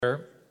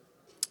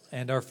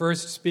And our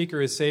first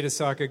speaker is Seda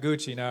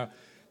Sakaguchi. Now,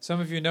 some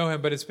of you know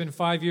him, but it's been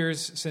 5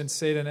 years since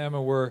Seda and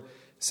Emma were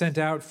sent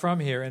out from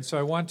here. And so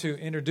I want to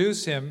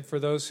introduce him for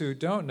those who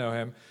don't know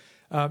him.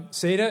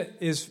 Seda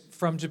is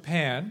from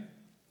Japan.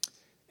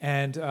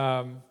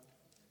 And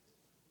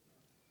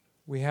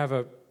we have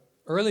an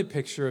early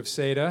picture of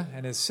Seda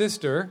and his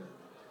sister.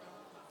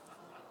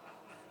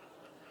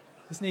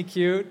 Isn't he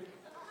cute?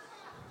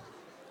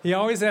 He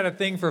always had a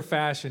thing for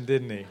fashion,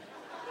 didn't he?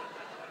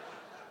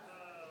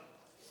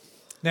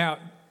 Now,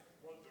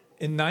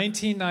 in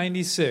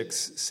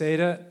 1996,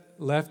 Seda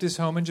left his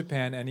home in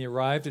Japan and he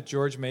arrived at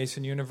George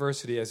Mason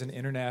University as an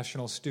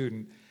international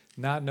student,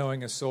 not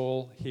knowing a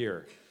soul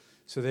here.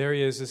 So there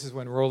he is. This is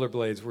when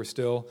rollerblades were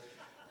still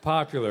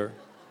popular.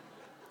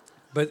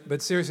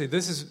 But seriously,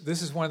 this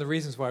is one of the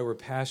reasons why we're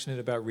passionate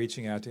about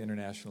reaching out to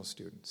international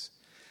students.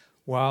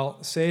 While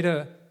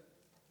Seda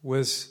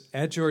was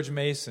at George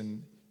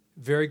Mason,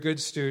 very good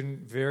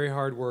student, very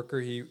hard worker.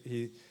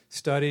 He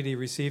studied, he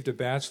received a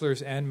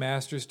bachelor's and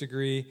master's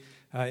degree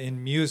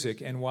in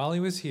music. And while he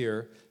was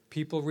here,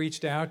 people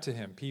reached out to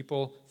him.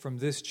 People from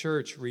this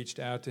church reached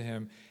out to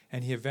him,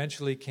 and he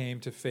eventually came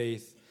to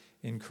faith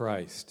in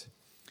Christ.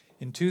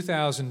 In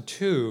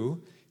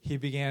 2002, he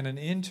began an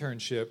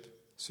internship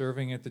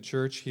serving at the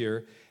church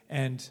here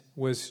and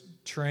was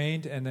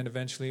trained and then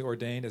eventually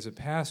ordained as a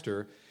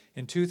pastor.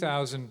 In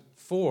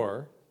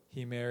 2004,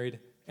 he married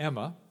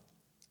Emma.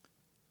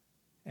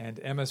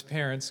 And Emma's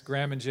parents,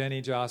 Graham and Jenny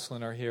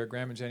Jocelyn, are here.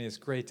 Graham and Jenny, it's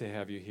great to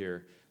have you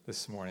here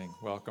this morning.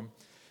 Welcome.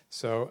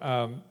 So,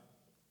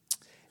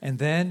 and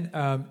then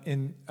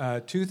in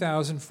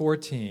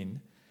 2014,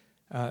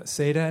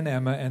 Seda and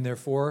Emma and their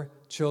 4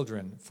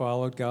 children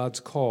followed God's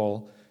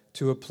call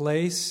to a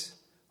place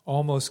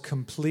almost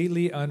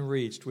completely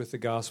unreached with the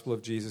gospel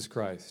of Jesus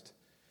Christ,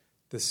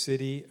 the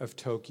city of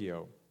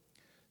Tokyo.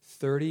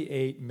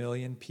 38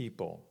 million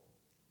people.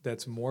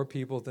 That's more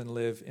people than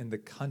live in the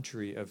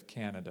country of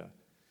Canada.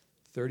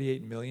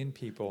 38 million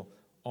people,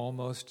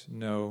 almost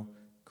no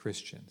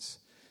Christians.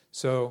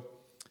 So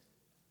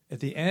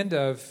at the end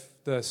of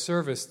the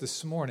service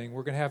this morning,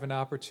 we're going to have an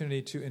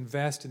opportunity to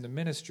invest in the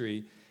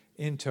ministry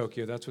in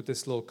Tokyo. That's what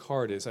this little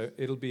card is.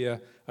 It'll be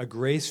a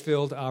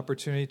grace-filled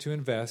opportunity to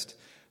invest.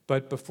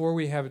 But before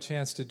we have a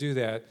chance to do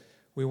that,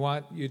 we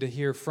want you to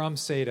hear from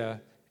Seda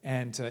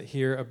and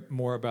hear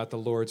more about the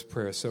Lord's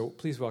Prayer. So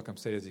please welcome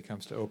Seda as he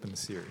comes to open the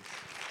series.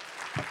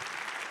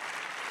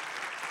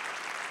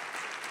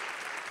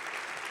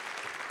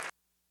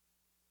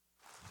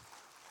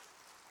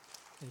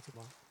 Thank you,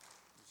 Bob.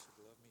 You should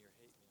love me or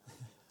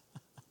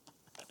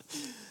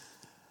hate me.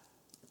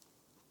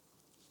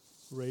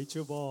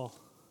 Rachel Ball,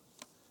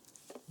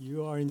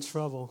 you are in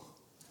trouble.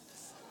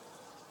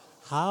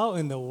 How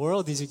in the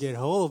world did you get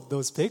hold of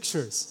those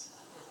pictures?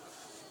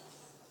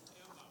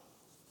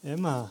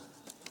 Emma.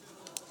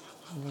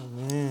 Oh,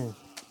 man.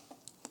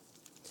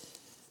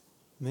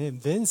 Man,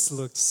 Vince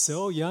looked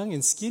so young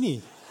and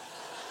skinny.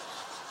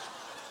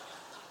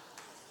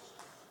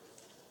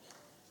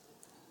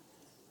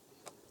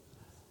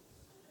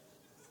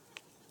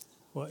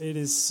 Well, it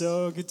is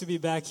so good to be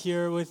back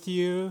here with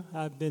you.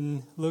 I've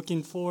been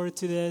looking forward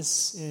to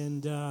this,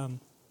 and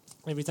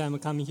every time I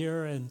come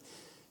here and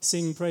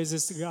sing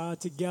praises to God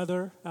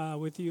together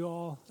with you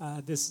all,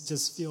 this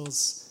just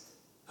feels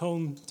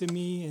home to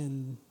me,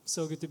 and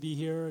so good to be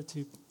here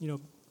to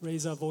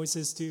raise our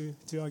voices to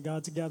our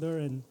God together,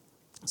 and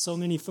so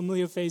many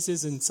familiar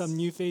faces and some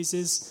new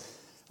faces.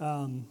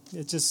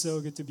 It's just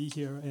so good to be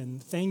here,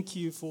 and thank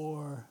you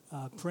for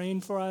praying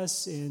for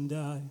us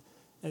and.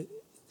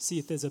 See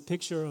if there's a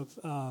picture of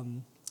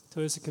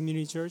Toyosu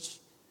Community Church.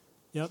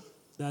 Yep,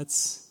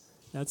 that's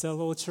our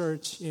little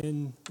church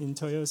in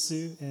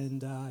Toyosu,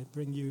 and I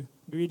bring you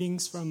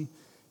greetings from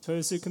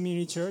Toyosu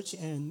Community Church.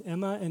 And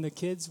Emma and the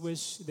kids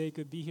wish they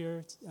could be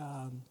here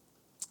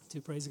to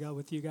praise God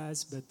with you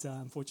guys, but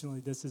unfortunately,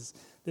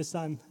 this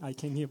time I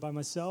came here by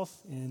myself.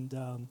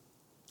 And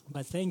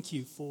but thank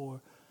you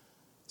for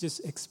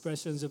just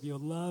expressions of your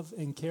love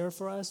and care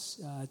for us.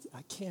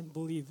 I can't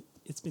believe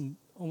it's been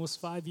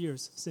almost 5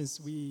 years since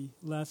we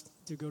left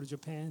to go to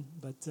Japan,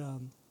 but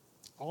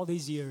all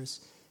these years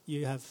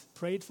you have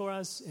prayed for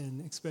us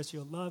and expressed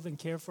your love and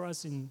care for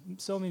us in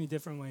so many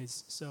different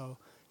ways. So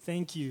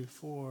thank you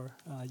for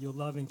your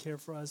love and care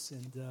for us,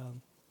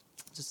 and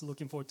just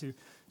looking forward to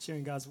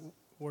sharing God's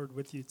word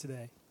with you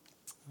today.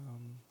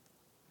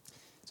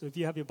 So if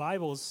you have your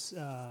Bibles,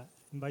 I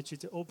invite you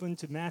to open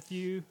to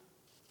Matthew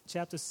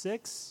chapter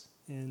 6,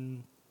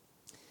 and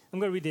I'm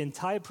going to read the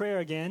entire prayer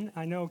again.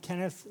 I know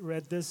Kenneth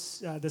read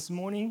this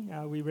morning.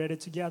 We read it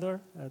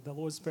together, the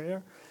Lord's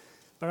Prayer.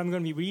 But I'm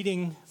going to be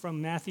reading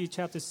from Matthew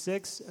chapter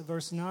 6,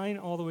 verse 9,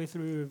 all the way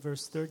through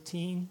verse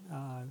 13.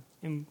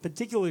 And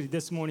particularly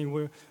this morning,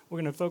 we're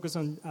going to focus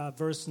on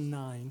verse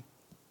 9.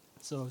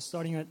 So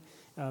starting at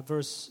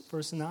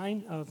verse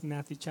 9 of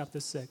Matthew chapter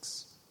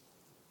 6.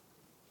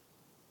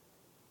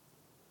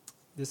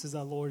 This is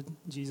our Lord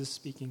Jesus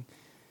speaking.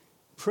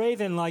 Pray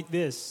then like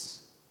this.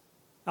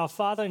 Our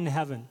Father in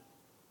heaven,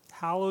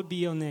 hallowed be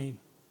your name.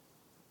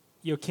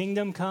 Your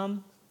kingdom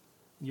come,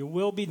 Your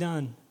will be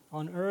done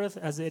on earth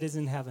as it is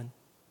in heaven.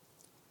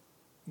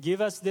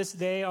 Give us this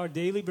day our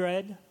daily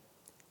bread,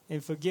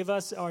 and forgive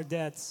us our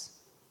debts,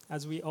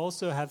 as we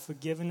also have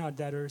forgiven our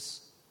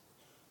debtors.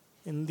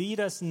 And lead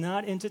us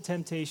not into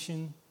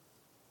temptation,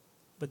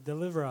 but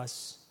deliver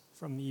us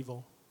from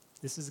evil.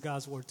 This is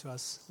God's word to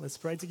us. Let's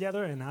pray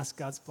together and ask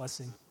God's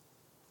blessing.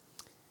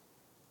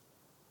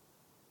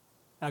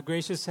 Our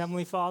gracious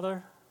Heavenly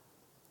Father,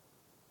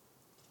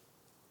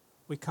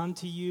 we come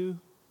to you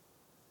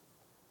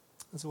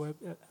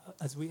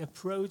as we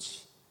approach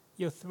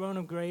your throne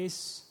of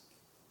grace.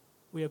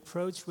 We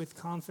approach with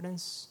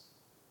confidence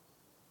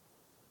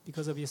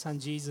because of your Son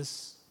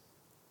Jesus,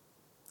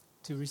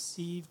 to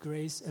receive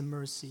grace and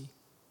mercy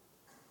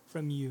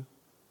from you.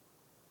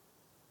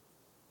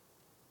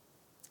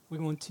 We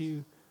want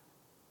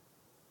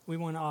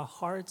our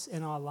hearts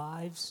and our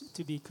lives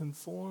to be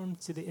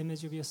conformed to the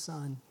image of your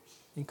Son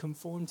and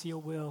conformed to your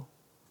will.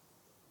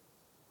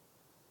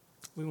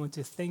 We want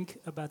to think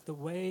about the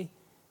way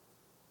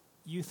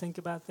you think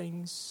about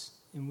things,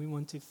 and we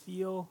want to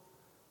feel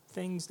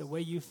things the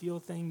way you feel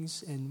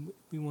things, and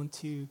we want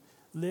to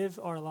live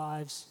our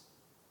lives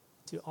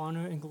to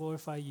honor and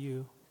glorify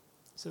you.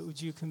 So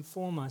would you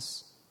conform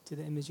us to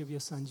the image of your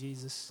Son,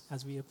 Jesus,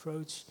 as we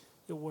approach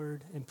your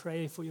word and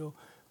pray for your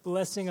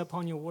blessing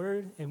upon your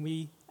word, and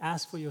we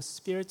ask for your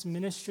Spirit's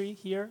ministry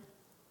here.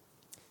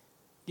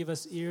 Give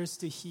us ears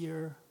to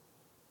hear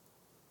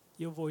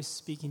your voice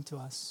speaking to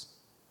us.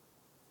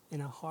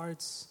 In our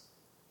hearts,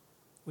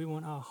 we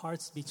want our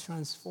hearts to be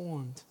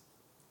transformed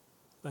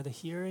by the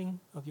hearing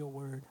of your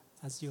word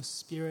as your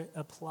Spirit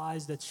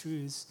applies the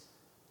truths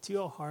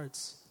to our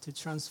hearts to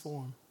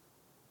transform.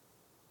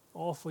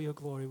 All for your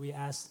glory. We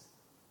ask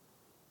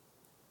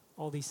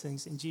all these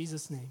things in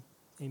Jesus' name.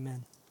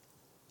 Amen.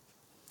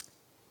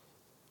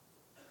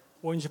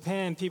 Well, in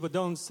Japan, people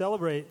don't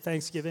celebrate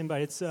Thanksgiving, but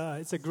it's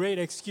a great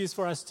excuse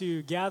for us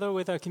to gather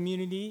with our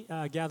community,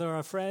 gather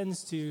our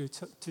friends to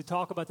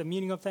talk about the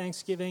meaning of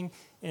Thanksgiving,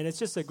 and it's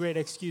just a great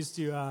excuse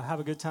to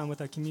have a good time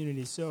with our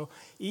community. So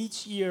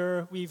each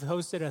year, we've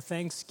hosted a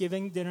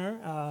Thanksgiving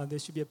dinner. There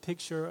should be a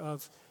picture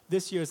of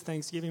this year's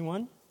Thanksgiving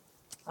one.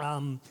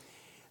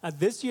 At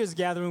this year's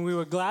gathering, we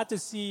were glad to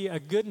see a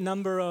good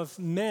number of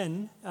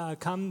men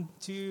come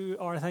to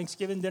our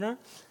Thanksgiving dinner.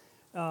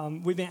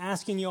 We've been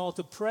asking you all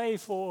to pray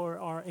for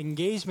our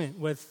engagement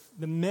with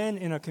the men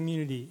in our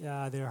community.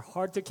 They're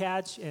hard to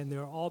catch, and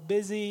they're all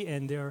busy,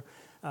 and they're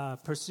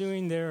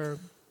pursuing their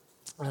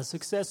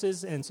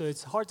successes, and so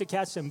it's hard to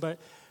catch them. But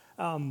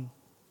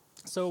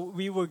so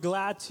we were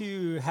glad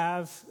to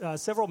have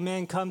several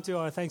men come to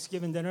our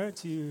Thanksgiving dinner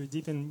to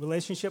deepen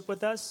relationship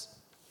with us.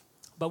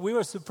 But we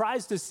were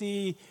surprised to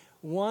see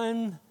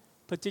one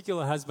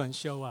particular husband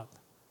show up.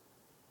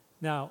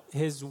 Now,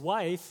 his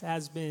wife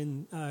has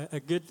been a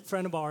good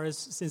friend of ours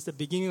since the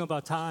beginning of our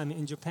time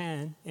in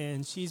Japan,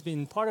 and she's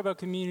been part of our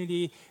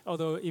community,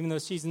 even though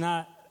she's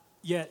not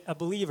yet a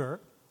believer.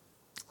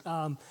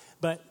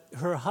 But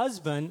her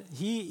husband,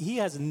 he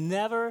has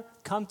never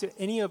come to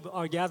any of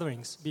our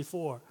gatherings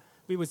before.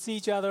 We would see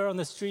each other on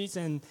the streets,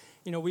 and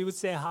we would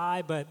say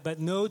hi, but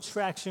no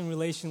traction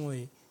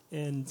relationally.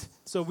 And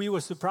so we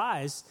were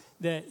surprised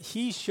that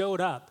he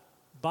showed up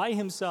by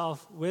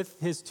himself with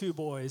his two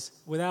boys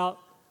without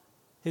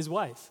his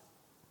wife.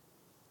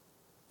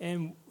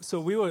 And so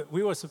we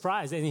were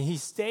surprised. And he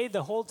stayed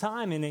the whole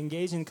time and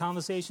engaged in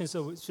conversation,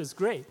 so it's just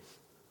great.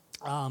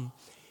 A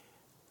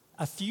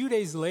few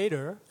days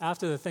later,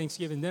 after the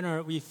Thanksgiving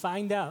dinner, we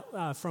find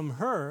out from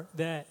her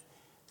that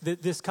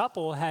this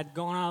couple had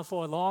gone out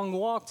for a long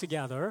walk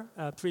together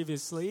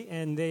previously,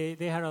 and they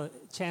had a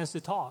chance to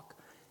talk.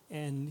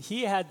 And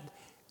he had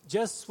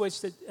just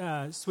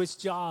switched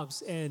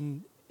jobs,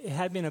 and it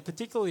had been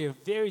a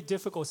very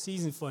difficult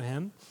season for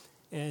him,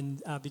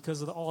 and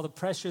because of all the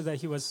pressure that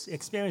he was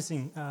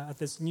experiencing at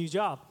this new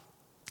job.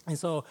 And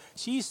so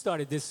she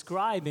started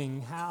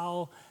describing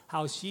how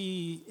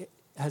she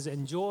has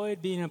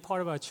enjoyed being a part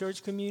of our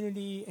church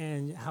community,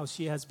 and how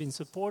she has been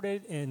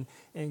supported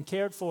and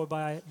cared for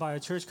by our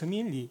church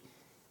community.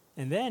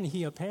 And then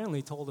he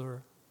apparently told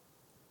her,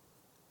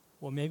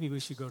 well, maybe we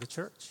should go to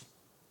church.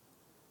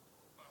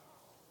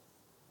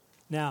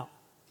 Now,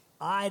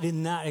 I did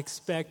not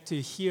expect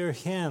to hear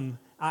him.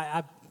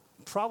 I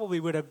probably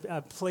would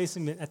have placed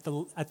him at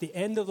the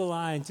end of the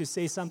line to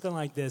say something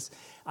like this.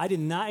 I did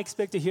not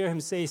expect to hear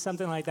him say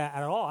something like that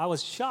at all. I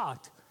was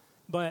shocked,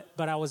 but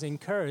I was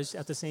encouraged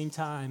at the same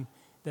time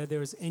that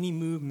there was any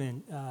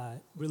movement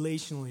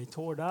relationally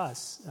toward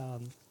us,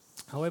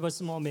 however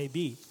small may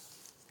be.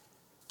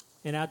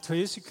 And at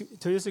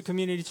Toyosu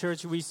Community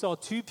Church, we saw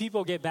 2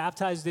 people get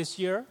baptized this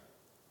year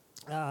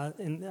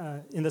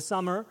in the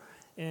summer.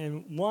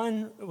 And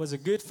one was a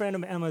good friend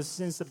of Emma's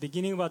since the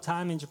beginning of our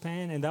time in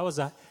Japan, and that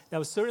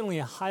was certainly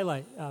a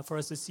highlight for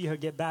us to see her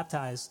get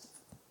baptized.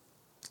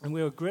 And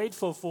we were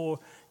grateful for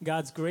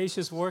God's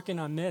gracious work in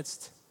our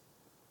midst.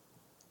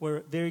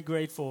 We're very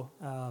grateful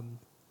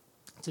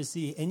to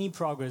see any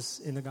progress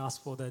in the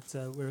gospel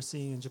that we're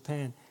seeing in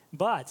Japan.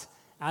 But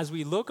as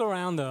we look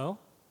around, though,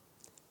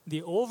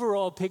 the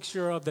overall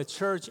picture of the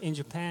church in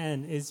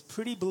Japan is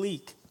pretty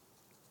bleak.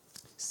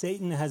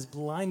 Satan has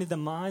blinded the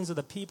minds of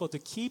the people to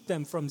keep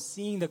them from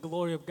seeing the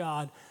glory of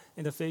God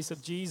in the face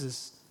of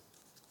Jesus.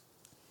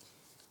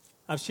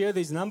 I've shared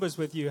these numbers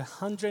with you.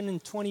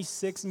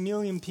 126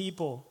 million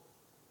people,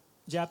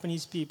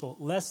 Japanese people,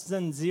 less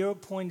than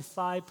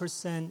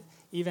 0.5%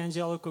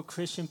 evangelical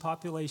Christian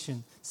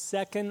population,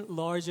 second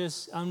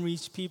largest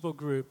unreached people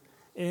group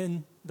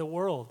in the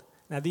world.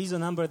 Now, these are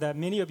numbers that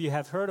many of you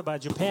have heard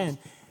about Japan,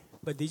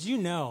 but did you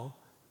know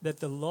that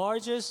the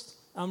largest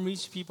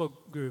unreached people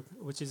group,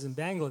 which is in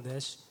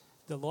Bangladesh,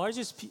 the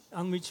largest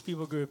unreached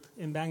people group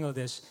in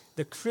Bangladesh,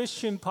 the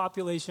Christian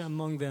population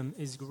among them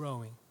is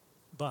growing.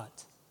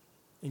 But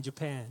in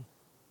Japan,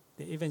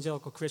 the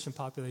evangelical Christian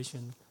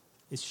population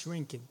is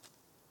shrinking.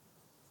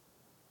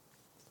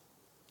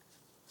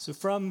 So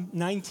from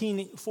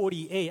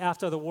 1948,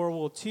 after the World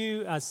War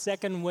II, a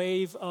second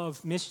wave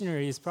of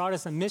missionaries,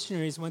 Protestant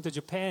missionaries, went to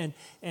Japan.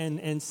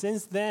 And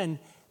since then,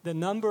 the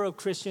number of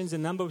Christians, the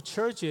number of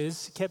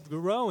churches kept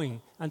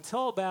growing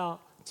until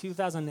about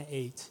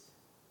 2008,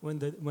 when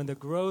the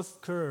growth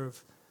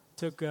curve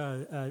took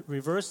a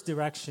reverse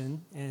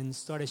direction and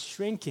started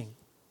shrinking.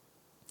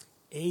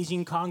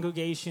 Aging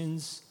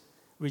congregations,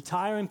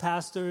 retiring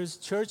pastors,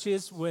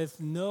 churches with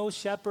no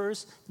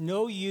shepherds,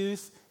 no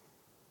youth.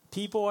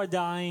 People are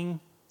dying,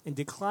 in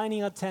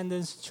declining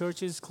attendance,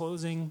 churches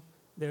closing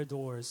their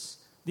doors.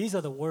 These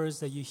are the words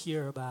that you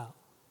hear about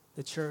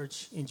the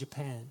church in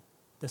Japan,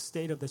 the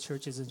state of the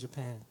churches in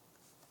Japan.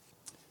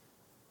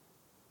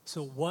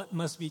 So what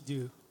must we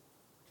do?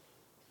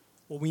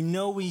 Well, we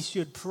know we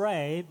should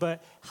pray,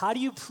 but how do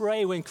you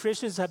pray when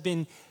Christians have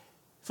been,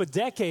 for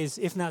decades,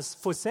 if not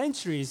for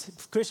centuries,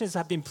 Christians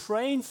have been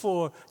praying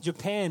for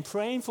Japan,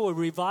 praying for a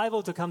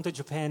revival to come to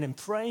Japan, and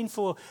praying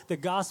for the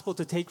gospel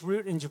to take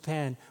root in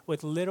Japan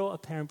with little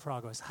apparent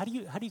progress? How do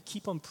you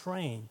keep on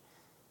praying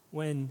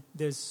when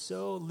there's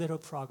so little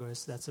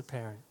progress that's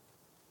apparent?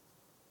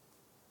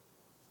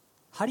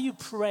 How do you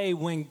pray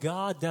when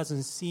God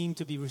doesn't seem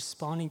to be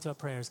responding to our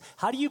prayers?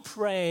 How do you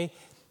pray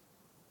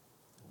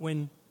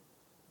when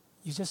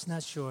you're just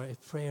not sure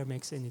if prayer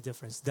makes any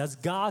difference? Does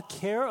God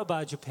care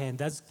about Japan?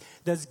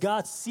 Does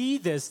God see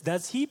this?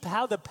 Does He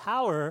have the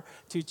power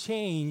to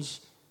change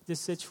this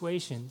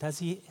situation? Does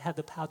He have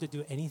the power to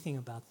do anything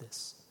about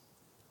this?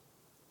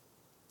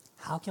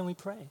 How can we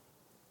pray?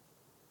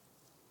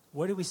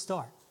 Where do we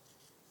start?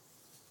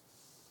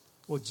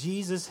 Well,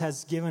 Jesus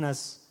has given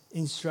us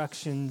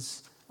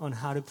instructions on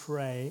how to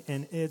pray,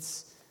 and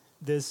it's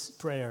this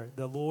prayer,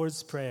 the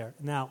Lord's Prayer.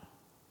 Now,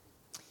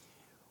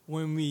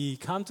 when we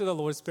come to the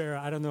Lord's Prayer,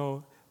 I don't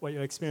know what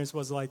your experience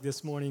was like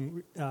this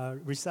morning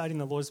reciting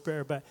the Lord's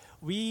Prayer, but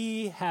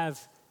we have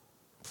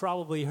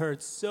probably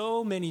heard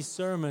so many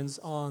sermons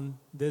on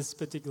this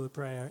particular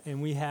prayer,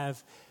 and we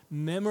have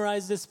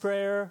memorized this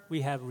prayer,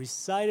 we have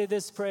recited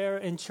this prayer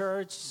in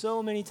church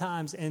so many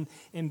times, and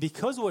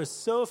because we're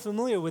so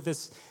familiar with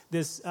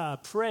this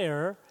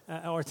prayer,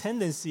 our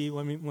tendency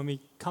when we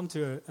come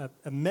to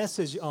a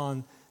message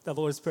on the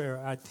Lord's Prayer,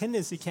 our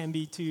tendency can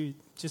be to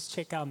just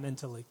check out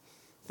mentally,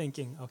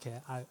 thinking, okay,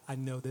 I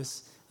know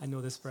this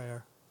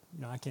prayer,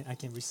 I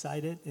can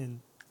recite it, and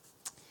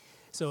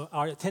so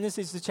our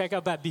tendency is to check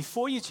out. But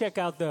before you check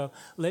out, though,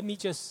 let me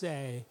just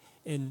say,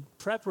 in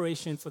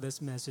preparation for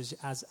this message,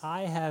 as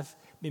I have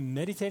been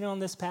meditating on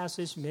this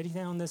passage,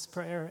 meditating on this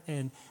prayer,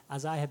 and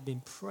as I have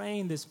been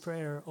praying this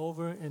prayer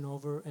over and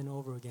over and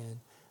over again,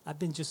 I've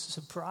been just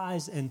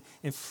surprised and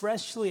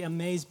freshly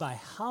amazed by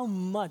how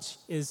much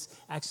is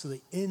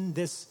actually in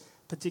this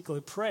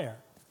particular prayer.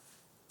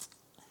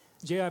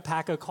 J.I.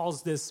 Packer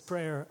calls this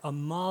prayer a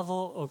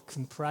marvel of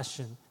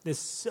compression. There's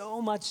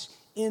so much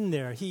in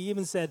there. He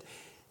even said,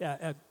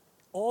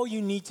 all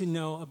you need to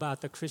know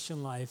about the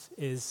Christian life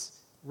is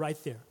right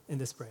there in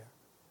this prayer.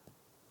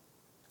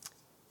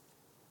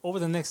 Over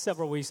the next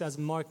several weeks, as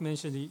Mark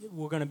mentioned,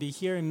 we're going to be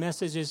hearing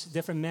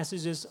different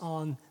messages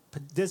on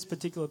this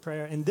particular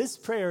prayer. And this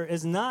prayer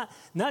is not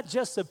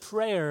just a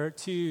prayer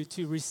to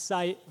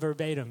recite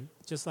verbatim,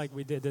 just like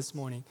we did this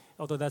morning,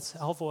 although that's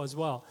helpful as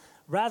well.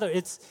 Rather,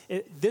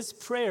 this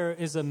prayer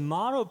is a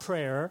model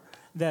prayer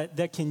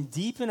that can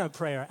deepen our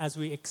prayer as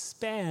we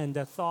expand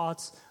the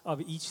thoughts of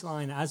each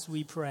line as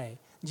we pray.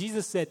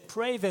 Jesus said,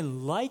 pray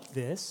then like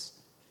this.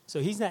 So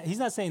he's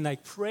not saying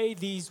like pray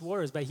these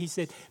words, but he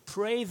said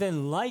pray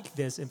then like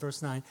this in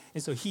verse 9.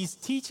 And so he's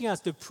teaching us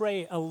to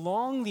pray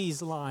along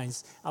these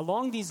lines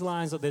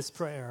of this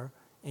prayer,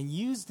 and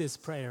use this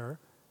prayer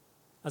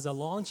as a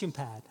launching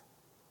pad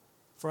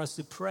for us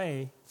to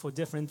pray for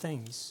different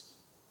things.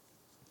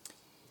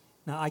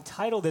 Now, I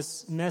titled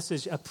this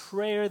message "A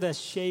Prayer That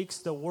Shakes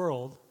the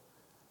World,"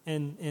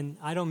 and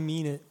I don't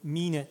mean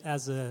it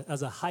as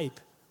a hype.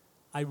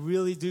 I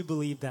really do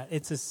believe that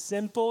it's a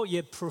simple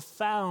yet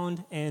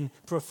profound and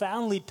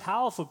profoundly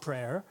powerful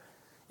prayer,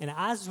 And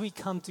as we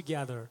come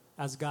together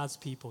as God's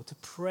people to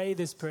pray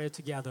this prayer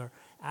together,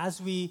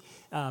 as we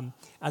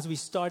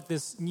start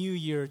this new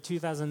year,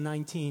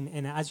 2019,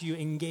 and as you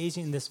engage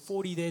in this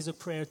 40 days of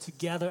prayer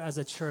together as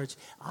a church,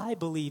 I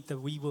believe that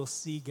we will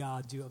see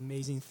God do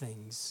amazing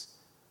things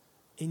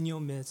in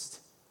your midst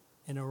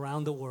and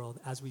around the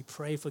world as we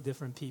pray for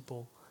different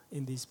people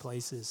in these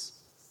places.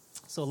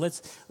 So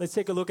let's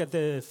take a look at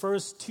the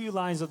first two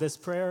lines of this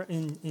prayer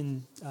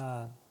in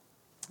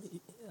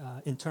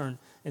turn.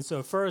 And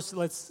so first,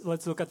 let's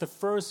look at the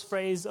first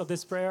phrase of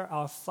this prayer,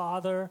 our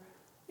Father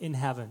in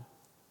heaven.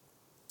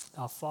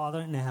 Our Father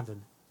in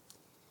heaven.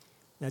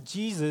 Now,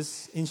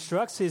 Jesus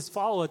instructs his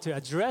follower to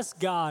address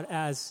God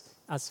as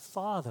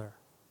Father.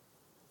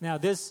 Now,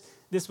 this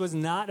was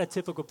not a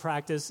typical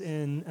practice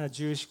in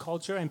Jewish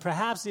culture, and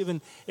perhaps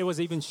it was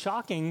even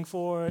shocking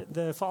for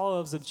the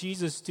followers of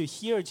Jesus to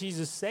hear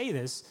Jesus say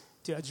this,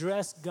 to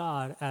address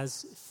God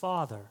as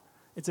Father.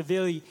 It's a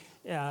very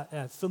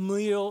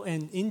familial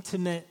and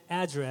intimate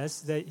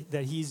address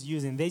that he's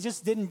using. They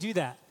just didn't do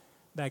that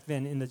back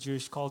then in the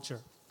Jewish culture.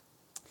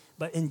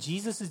 But in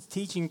Jesus'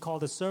 teaching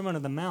called the Sermon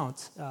on the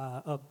Mount,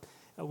 of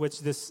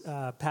which this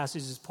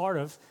passage is part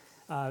of,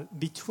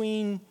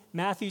 between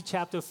Matthew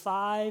chapter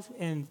 5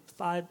 and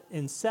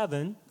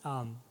 7,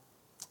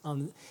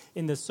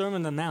 in the Sermon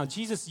on the Mount,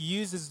 Jesus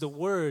uses the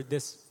word,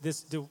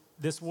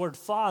 this word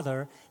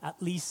Father,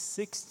 at least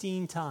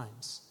 16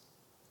 times.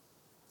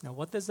 Now,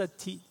 what does that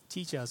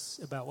teach us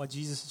about what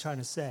Jesus is trying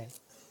to say?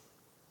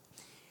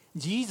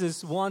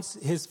 Jesus wants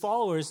his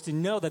followers to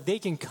know that they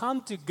can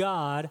come to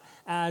God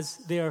as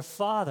their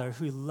Father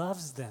who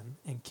loves them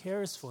and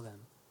cares for them.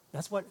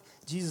 That's what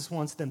Jesus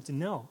wants them to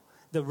know.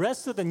 The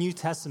rest of the New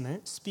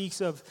Testament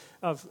speaks of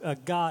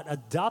God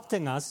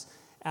adopting us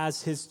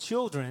as his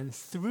children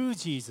through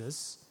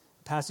Jesus.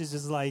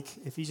 Passages like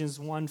Ephesians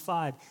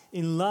 1:5.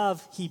 In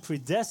love, he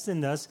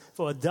predestined us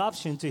for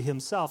adoption to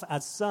himself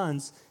as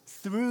sons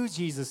through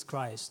Jesus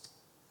Christ.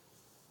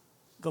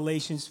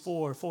 Galatians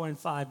 4 and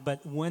 5.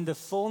 But when the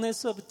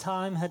fullness of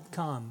time had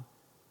come,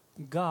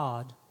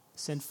 God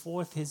sent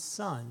forth his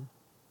Son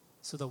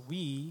so that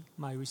we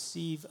might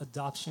receive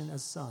adoption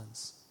as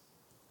sons.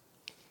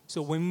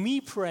 So when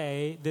we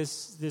pray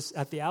this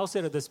at the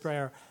outset of this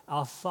prayer,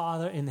 our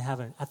Father in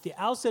heaven, at the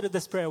outset of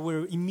this prayer,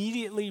 we're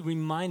immediately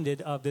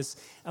reminded of this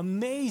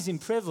amazing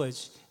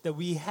privilege that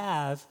we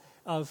have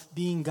of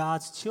being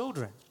God's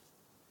children,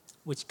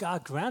 which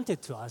God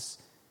granted to us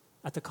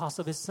at the cost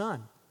of his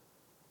Son.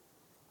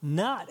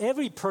 Not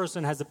every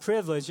person has the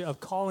privilege of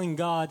calling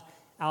God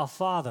our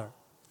Father.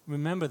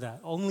 Remember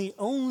that.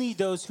 Only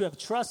those who have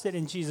trusted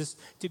in Jesus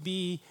to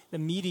be the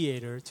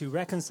mediator, to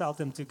reconcile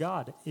them to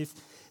God.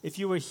 If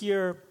you were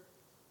here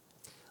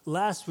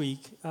last week,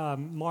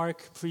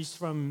 Mark preached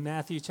from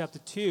Matthew chapter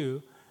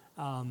 2,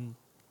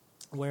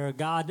 where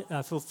God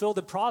fulfilled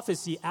the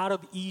prophecy, out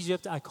of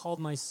Egypt I called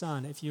my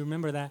son. If you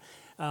remember that,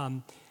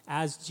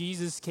 as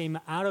Jesus came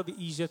out of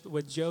Egypt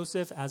with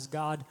Joseph, as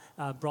God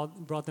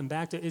brought them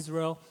back to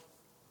Israel,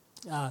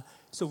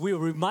 so we were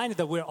reminded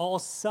that we're all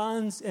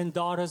sons and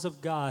daughters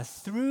of God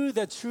through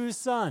the true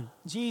Son,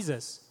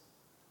 Jesus.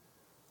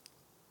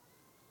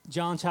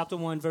 John chapter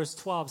 1 verse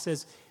 12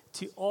 says,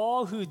 to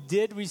all who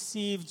did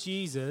receive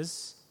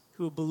Jesus,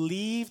 who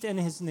believed in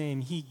his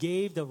name, he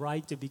gave the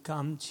right to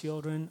become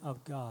children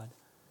of God.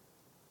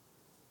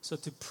 So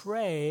to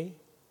pray,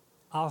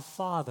 our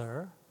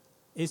Father,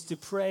 is to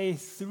pray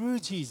through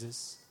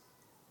Jesus.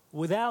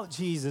 Without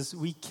Jesus,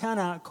 we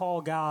cannot call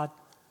God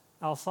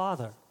our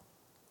Father.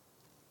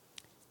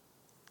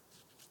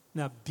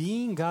 Now,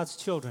 being God's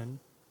children,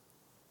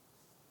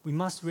 we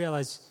must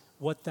realize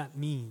what that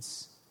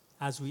means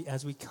as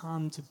we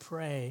come to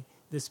pray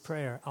this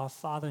prayer, our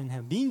Father in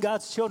heaven. Being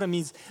God's children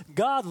means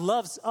God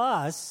loves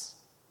us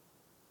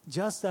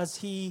just as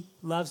he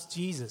loves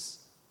Jesus.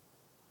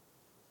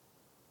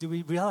 Do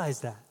we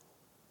realize that?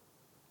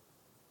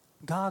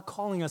 God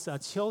calling us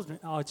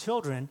our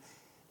children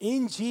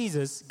in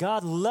Jesus,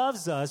 God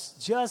loves us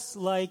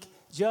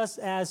just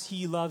as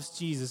he loves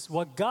Jesus.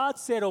 What God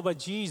said about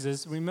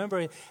Jesus,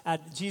 remember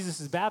at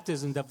Jesus'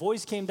 baptism, the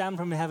voice came down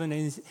from heaven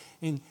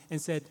and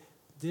said,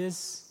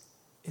 this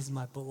is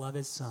my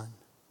beloved Son,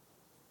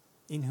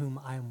 in whom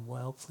I am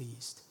well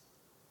pleased.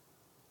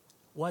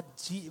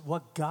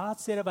 What God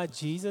said about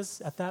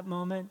Jesus at that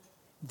moment,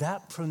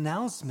 that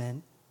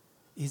pronouncement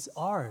is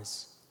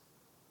ours.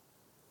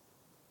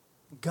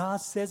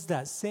 God says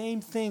that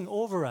same thing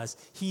over us.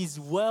 He's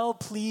well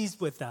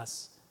pleased with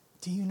us.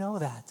 Do you know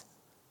that?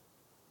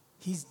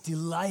 He's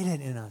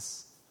delighted in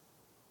us.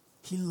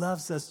 He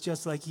loves us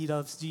just like he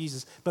loves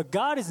Jesus. But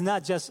God is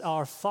not just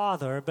our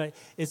Father, but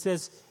it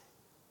says,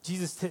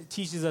 Jesus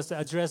teaches us to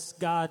address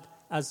God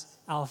as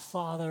our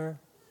Father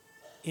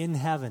in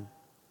heaven.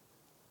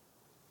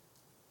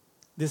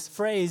 This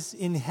phrase,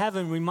 in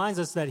heaven, reminds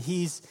us that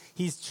he's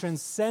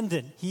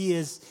transcendent. He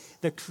is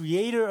the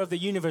creator of the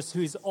universe,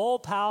 who is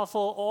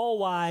all-powerful,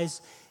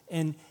 all-wise,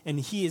 and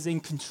he is in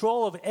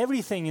control of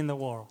everything in the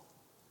world.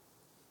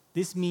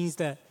 This means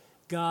that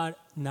God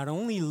not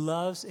only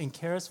loves and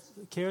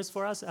cares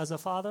for us as a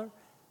father,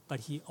 but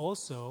he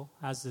also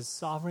has the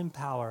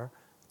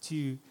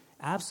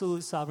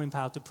absolute sovereign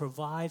power to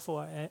provide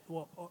for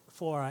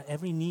our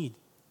every need.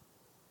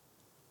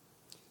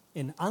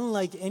 And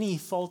unlike any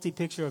faulty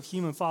picture of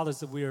human fathers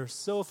that we are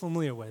so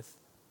familiar with,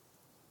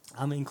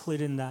 I'm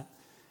included in that.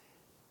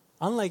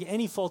 Unlike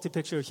any faulty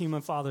picture of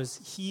human fathers,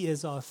 he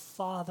is our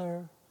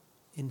Father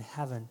in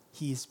heaven.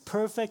 He is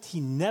perfect. He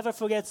never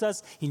forgets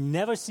us. He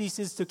never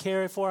ceases to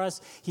care for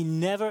us. He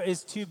never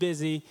is too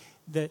busy,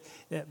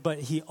 but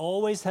he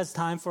always has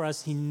time for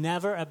us. He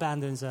never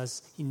abandons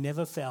us. He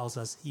never fails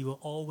us. He will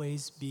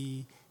always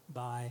be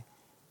by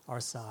our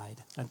side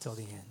until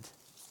the end.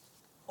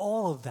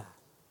 All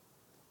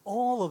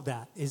of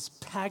that is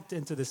packed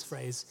into this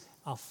phrase,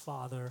 our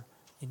Father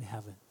in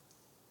heaven.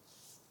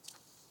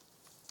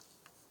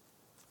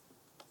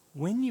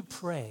 When you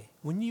pray,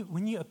 when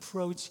you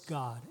approach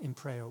God in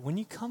prayer, when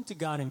you come to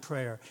God in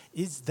prayer,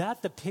 is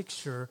that the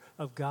picture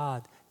of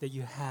God that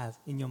you have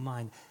in your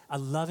mind? A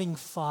loving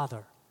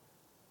Father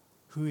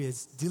who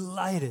is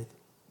delighted,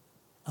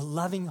 a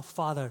loving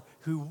Father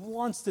who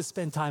wants to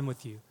spend time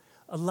with you,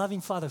 a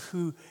loving Father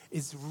who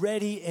is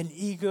ready and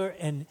eager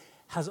and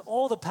has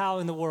all the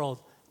power in the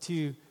world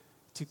to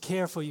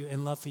care for you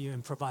and love for you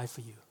and provide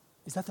for you.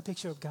 Is that the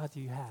picture of God that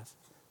you have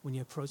when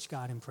you approach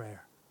God in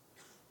prayer?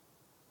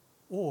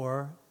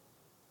 Or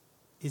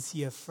is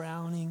he a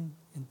frowning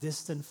and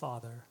distant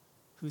father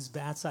whose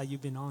bad side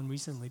you've been on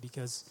recently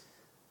because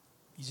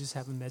you just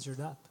haven't measured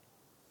up?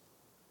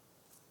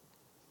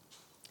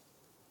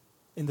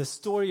 In the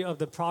story of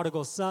the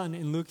prodigal son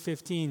in Luke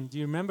 15, do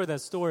you remember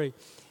that story?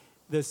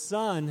 The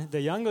son,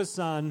 the younger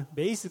son,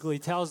 basically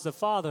tells the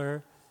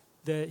father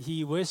that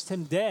he wished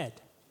him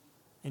dead.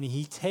 And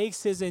he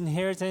takes his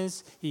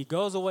inheritance, he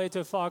goes away to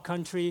a far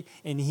country,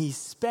 and he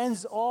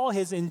spends all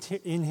his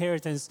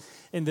inheritance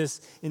in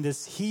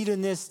this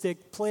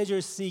hedonistic,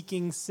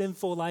 pleasure-seeking,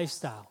 sinful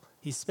lifestyle.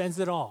 He spends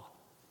it all.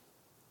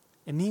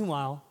 And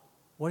meanwhile,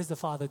 what is the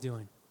father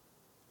doing?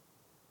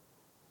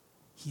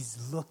 He's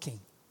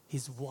looking.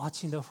 He's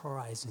watching the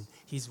horizon.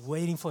 He's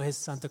waiting for his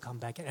son to come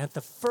back. And at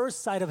the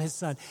first sight of his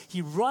son,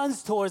 he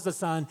runs towards the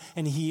son,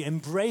 and he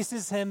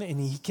embraces him, and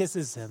he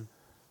kisses him.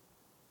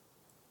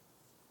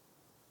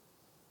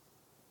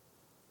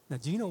 Now,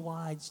 do you know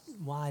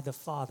why the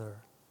father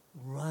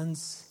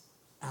runs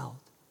out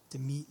to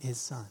meet his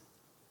son?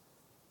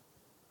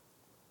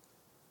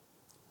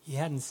 He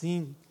hadn't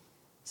seen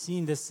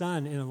this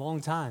son in a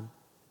long time,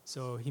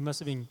 so he must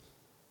have been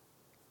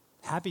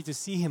happy to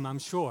see him, I'm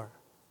sure.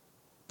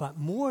 But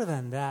more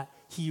than that,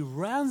 he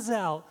runs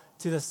out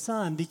to the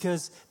son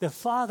because the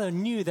father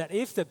knew that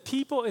if the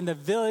people in the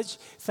village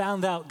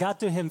got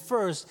to him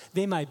first,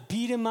 they might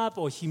beat him up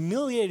or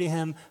humiliate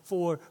him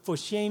for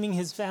shaming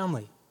his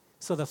family.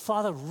 So the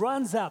father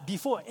runs out.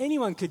 Before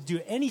anyone could do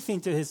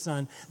anything to his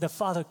son, the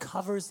father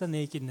covers the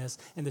nakedness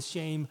and the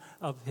shame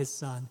of his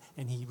son,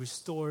 and he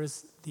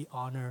restores the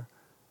honor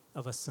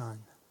of a son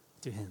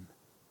to him.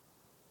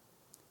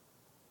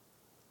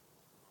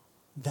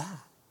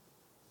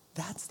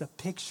 That's the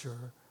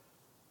picture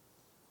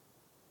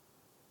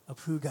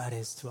of who God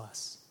is to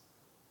us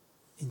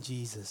in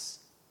Jesus.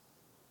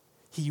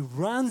 He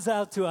runs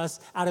out to us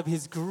out of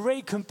his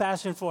great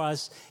compassion for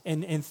us,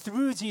 and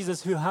through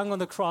Jesus who hung on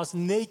the cross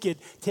naked,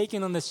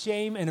 taking on the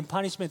shame and the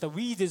punishment that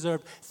we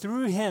deserve,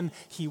 through him,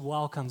 he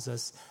welcomes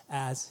us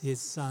as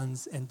his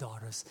sons and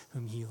daughters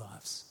whom he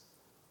loves.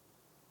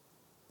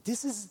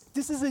 This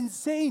is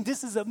insane.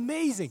 This is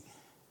amazing.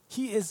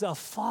 He is a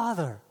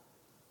father.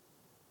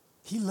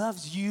 He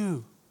loves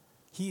you.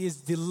 He is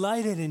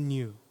delighted in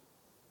you.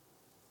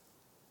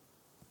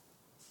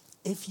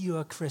 If you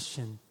are a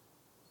Christian,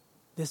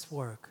 this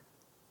work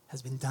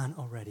has been done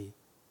already.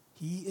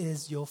 He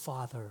is your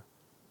father.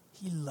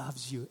 He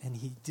loves you and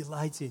he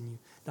delights in you.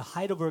 The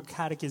Heidelberg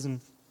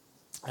Catechism,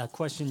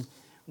 question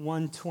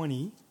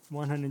 120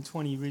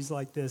 reads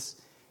like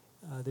this.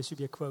 There should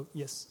be a quote.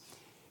 Yes.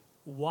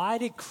 Why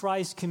did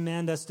Christ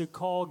command us to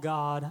call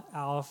God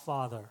our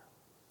Father?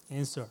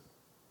 Answer.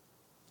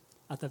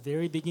 At the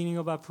very beginning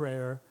of our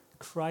prayer,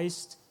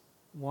 Christ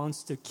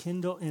wants to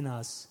kindle in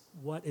us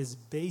what is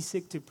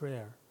basic to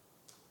prayer.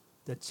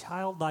 The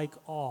childlike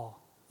awe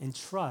and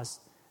trust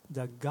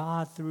that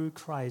God through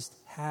Christ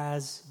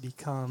has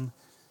become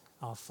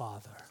our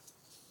Father.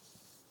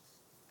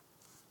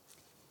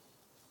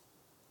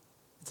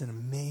 It's an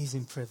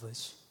amazing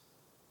privilege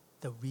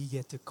that we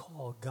get to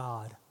call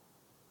God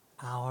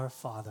our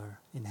Father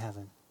in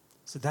heaven.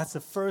 So that's the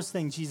first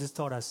thing Jesus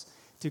taught us,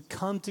 to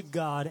come to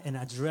God and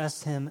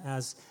address him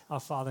as our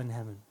Father in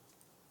heaven.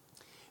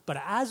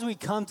 But as we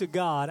come to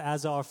God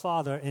as our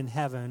Father in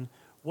heaven,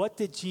 what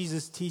did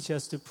Jesus teach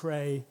us to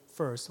pray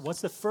first?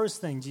 What's the first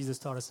thing Jesus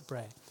taught us to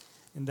pray?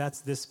 And that's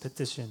this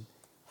petition.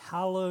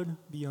 Hallowed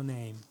be your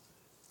name.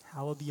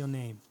 Hallowed be your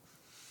name.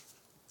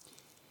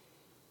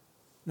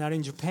 Now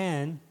in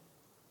Japan,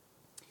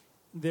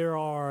 there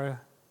are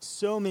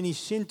so many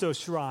Shinto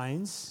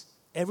shrines.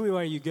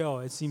 Everywhere you go,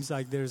 it seems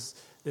like there's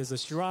a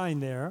shrine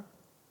there.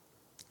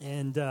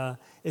 And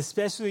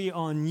especially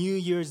on New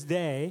Year's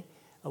Day,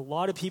 a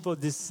lot of people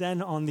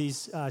descend on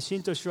these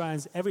Shinto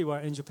shrines everywhere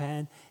in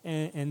Japan,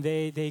 and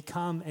they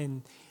come,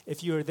 and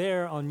if you're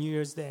there on New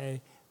Year's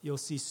Day, you'll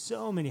see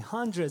so many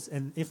hundreds,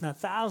 and if not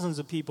thousands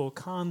of people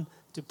come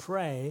to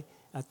pray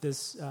at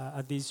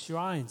these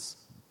shrines.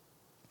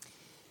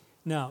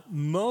 Now,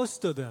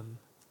 most of them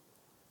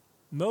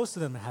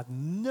have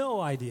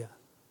no idea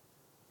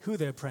who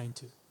they're praying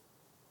to.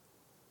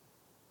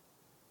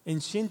 In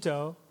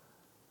Shintoism,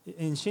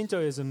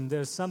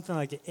 there's something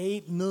like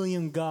 8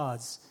 million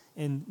gods,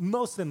 and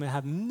most of them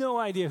have no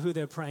idea who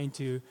they're praying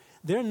to.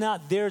 They're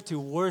not there to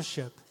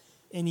worship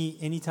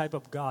any type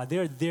of God.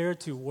 They're there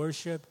to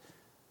worship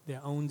their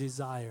own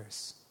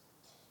desires.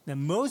 Now,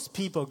 most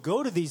people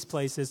go to these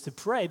places to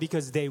pray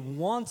because they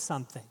want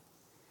something.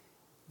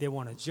 They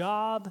want a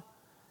job.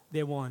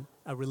 They want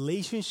a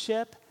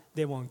relationship.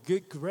 They want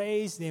good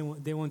grades. They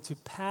want to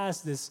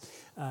pass this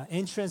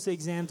entrance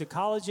exam to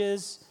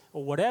colleges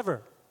or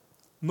whatever.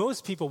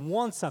 Most people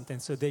want something,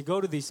 so they go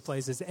to these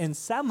places, and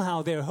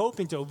somehow they're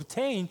hoping to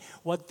obtain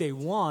what they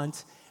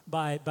want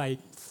by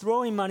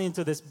throwing money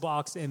into this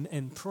box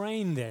and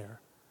praying there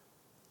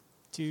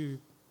to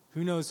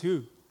who knows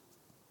who.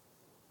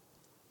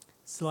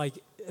 It's like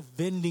a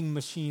vending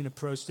machine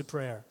approach to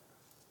prayer.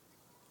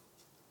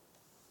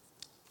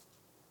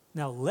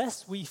 Now,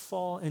 lest we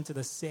fall into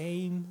the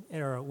same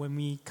error when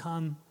we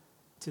come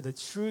to the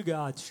true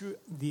God,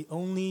 the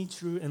only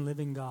true and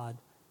living God,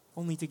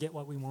 only to get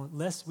what we want,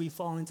 lest we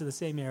fall into the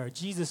same error,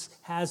 Jesus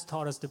has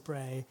taught us to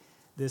pray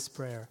this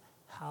prayer,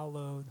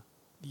 hallowed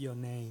be your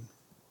name.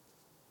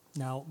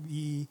 Now,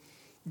 we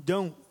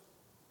don't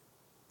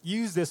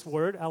use this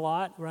word a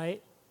lot,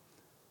 right?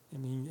 I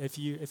mean, if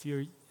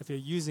you're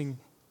using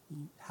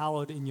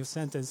hallowed in your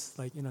sentence,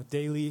 like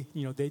daily,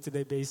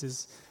 day-to-day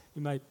basis,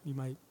 you might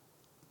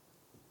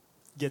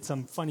get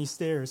some funny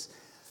stares.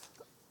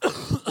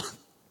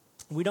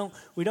 We don't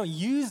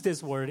use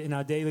this word in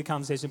our daily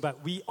conversation,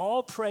 but we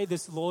all pray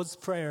this Lord's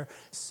Prayer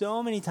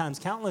so many times,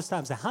 countless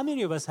times. How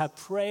many of us have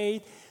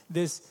prayed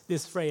this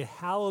phrase,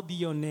 hallowed be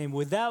your name,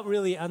 without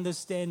really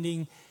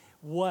understanding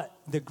what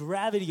the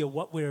gravity of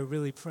what we're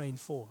really praying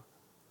for?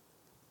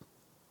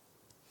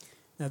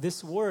 Now,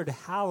 this word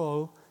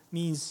hallow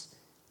means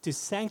to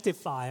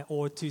sanctify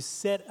or to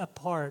set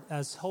apart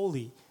as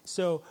holy.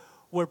 So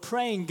we're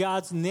praying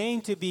God's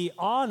name to be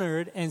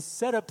honored and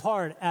set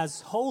apart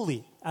as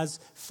holy, as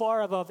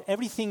far above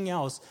everything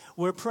else.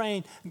 We're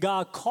praying,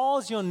 God,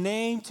 cause your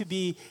name to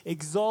be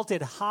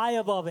exalted high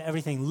above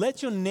everything.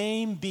 Let your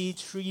name be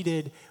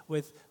treated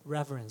with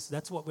reverence.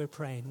 That's what we're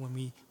praying when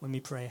we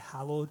pray,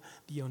 hallowed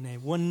be your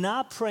name. We're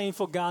not praying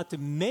for God to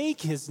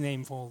make his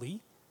name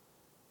holy.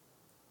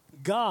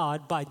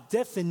 God, by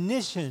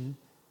definition,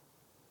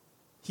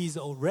 he's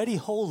already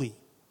holy.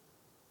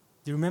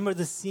 Do you remember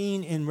the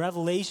scene in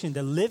Revelation?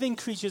 The living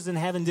creatures in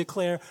heaven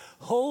declare,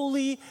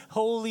 holy,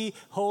 holy,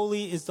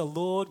 holy is the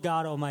Lord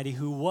God Almighty,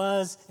 who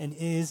was and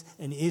is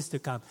to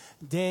come.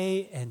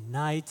 Day and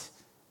night,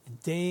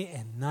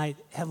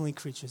 heavenly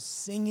creatures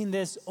singing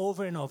this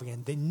over and over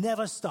again. They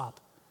never stop.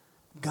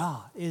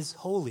 God is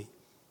holy.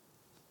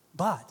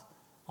 But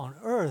on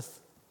earth,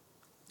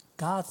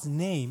 God's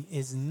name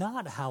is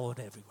not hallowed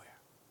everywhere.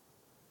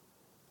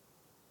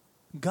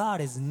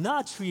 God is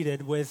not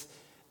treated with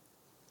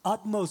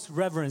utmost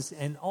reverence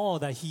and awe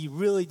that he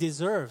really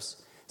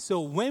deserves.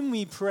 So when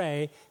we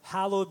pray,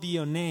 hallowed be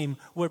your name,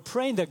 we're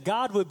praying that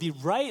God would be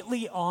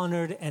rightly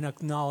honored and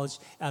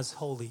acknowledged as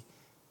holy.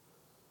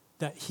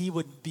 That he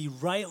would be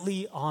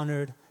rightly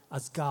honored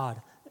as God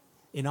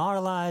in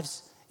our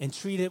lives and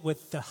treated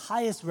with the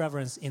highest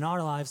reverence in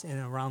our lives and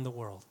around the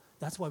world.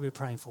 That's what we're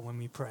praying for when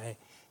we pray,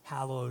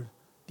 hallowed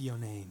be your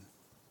name.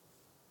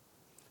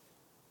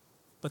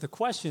 But the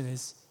question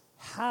is,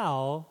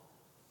 how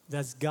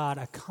does God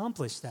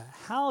accomplish that?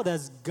 How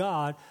does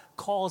God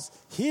cause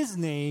his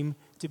name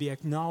to be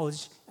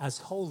acknowledged as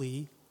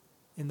holy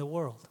in the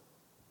world?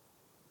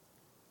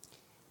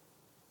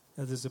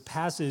 Now, there's a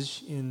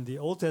passage in the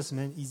Old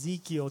Testament,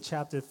 Ezekiel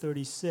chapter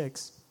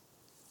 36,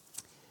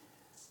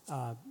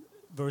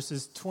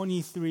 verses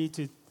 23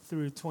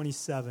 through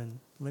 27.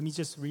 Let me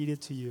just read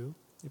it to you.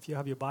 If you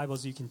have your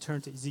Bibles, you can turn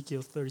to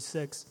Ezekiel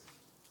 36.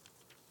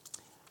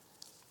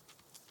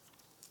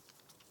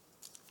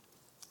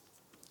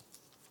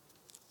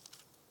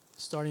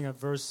 Starting at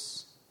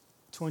verse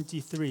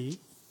 23,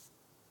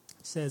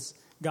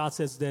 God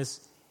says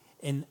this,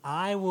 and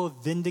I will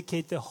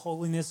vindicate the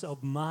holiness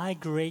of my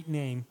great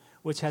name,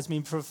 which has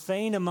been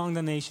profaned among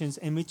the nations,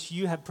 and which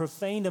you have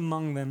profaned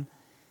among them.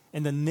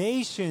 And the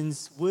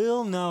nations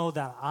will know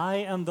that I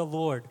am the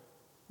Lord,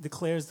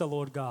 declares the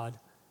Lord God,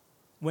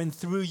 when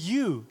through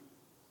you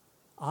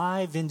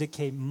I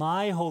vindicate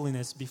my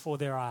holiness before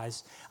their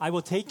eyes. I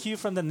will take you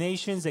from the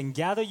nations and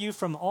gather you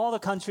from all the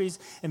countries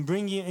and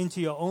bring you into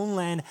your own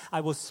land.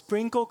 I will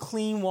sprinkle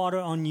clean water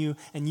on you,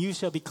 and you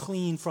shall be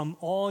clean from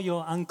all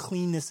your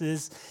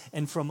uncleannesses,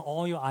 and from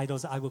all your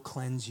idols I will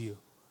cleanse you.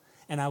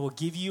 and I will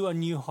give you a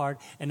new heart,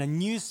 and a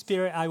new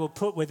spirit I will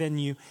put within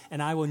you,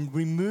 and I will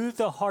remove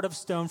the heart of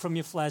stone from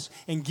your flesh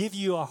and give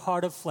you a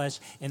heart of flesh,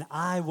 and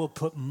I will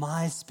put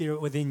my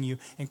spirit within you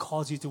and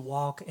cause you to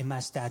walk in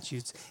my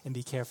statutes and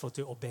be careful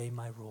to obey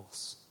my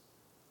rules.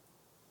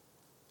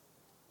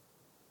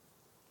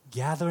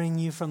 Gathering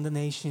you from the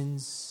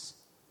nations,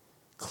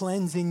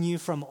 cleansing you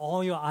from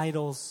all your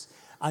idols,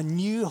 a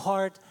new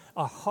heart,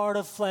 a heart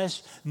of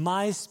flesh,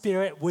 my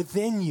spirit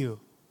within you.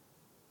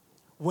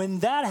 When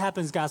that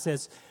happens, God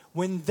says,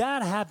 when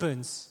that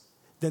happens,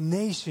 the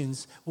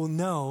nations will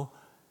know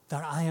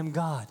that I am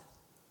God.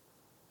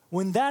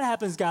 When that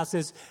happens, God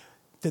says,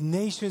 the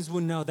nations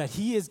will know that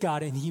He is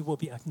God and He will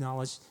be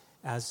acknowledged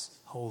as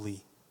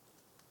holy.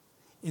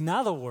 In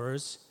other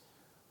words,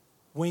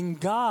 when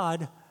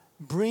God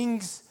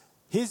brings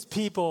His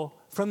people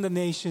from the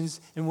nations,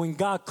 and when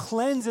God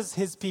cleanses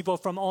His people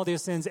from all their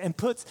sins and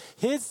puts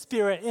His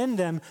Spirit in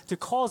them to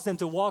cause them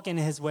to walk in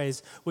His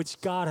ways,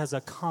 which God has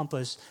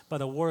accomplished by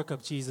the work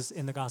of Jesus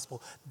in the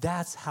gospel,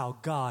 that's how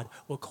God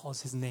will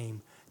cause His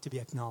name to be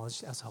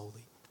acknowledged as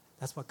holy.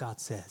 That's what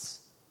God says.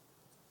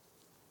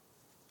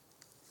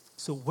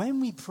 So when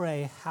we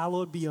pray,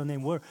 hallowed be your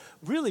name, we're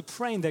really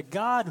praying that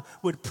God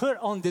would put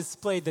on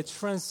display the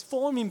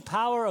transforming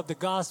power of the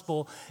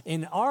gospel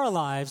in our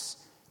lives,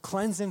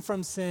 cleansing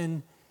from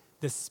sin,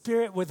 the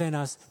Spirit within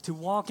us to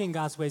walk in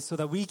God's ways so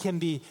that we can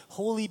be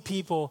holy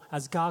people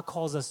as God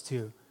calls us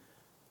to.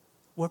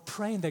 We're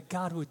praying that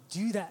God would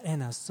do that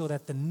in us so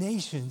that the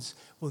nations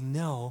will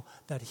know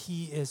that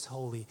He is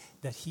holy,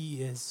 that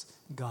He is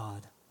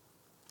God.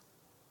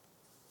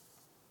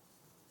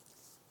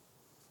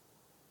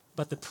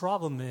 But the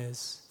problem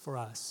is for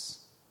us,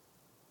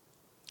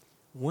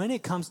 when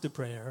it comes to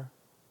prayer,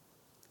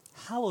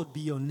 hallowed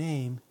be your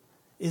name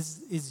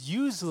is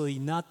usually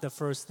not the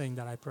first thing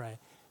that I pray.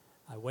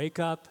 I wake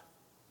up,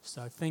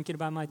 start thinking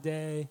about my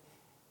day,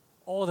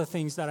 all the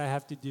things that I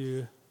have to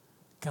do.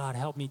 God,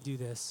 help me do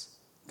this.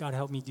 God,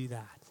 help me do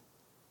that.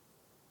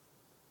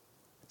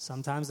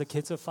 Sometimes the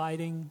kids are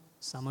fighting,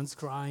 someone's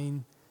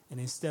crying, and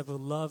instead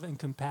of love and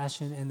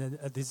compassion and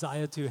a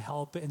desire to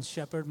help and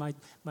shepherd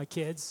my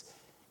kids,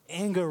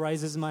 anger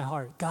rises in my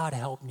heart. God,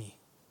 help me.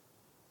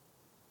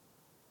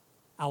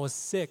 I was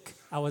sick.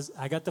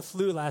 I got the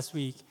flu last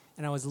week,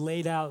 and I was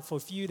laid out for a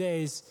few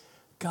days.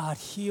 God,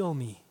 heal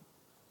me.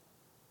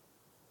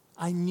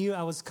 I knew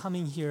I was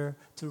coming here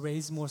to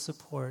raise more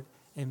support,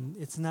 and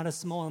it's not a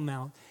small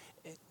amount.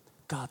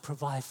 God,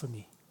 provide for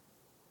me.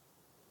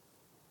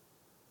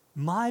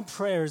 My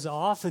prayers are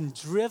often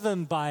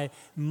driven by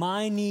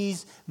my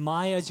needs,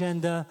 my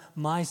agenda,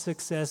 my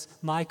success,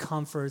 my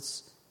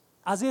comforts,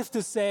 as if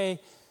to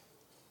say,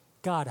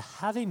 God,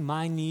 having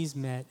my needs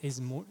met is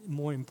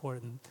more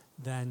important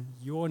than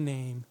your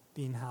name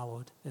being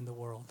hallowed in the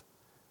world.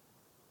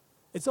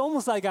 It's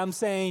almost like I'm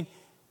saying,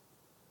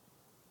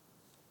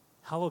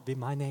 hallowed be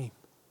my name.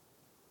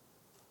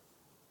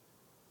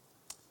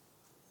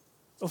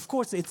 Of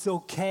course, it's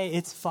okay.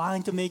 It's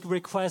fine to make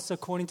requests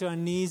according to our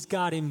needs.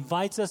 God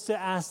invites us to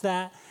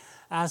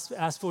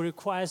ask for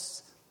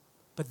requests.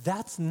 But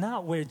that's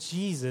not where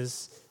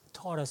Jesus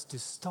taught us to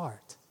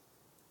start.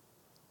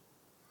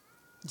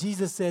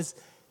 Jesus says,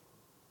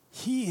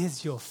 He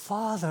is your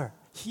Father.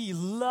 He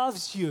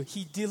loves you.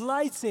 He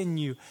delights in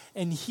you.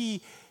 And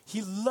He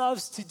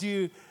loves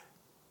to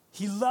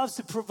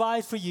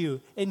provide for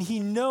you. And He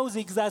knows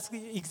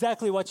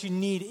exactly what you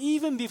need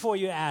even before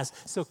you ask.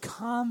 So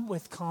come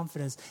with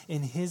confidence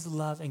in His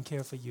love and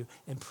care for you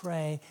and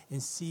pray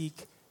and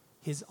seek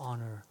His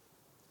honor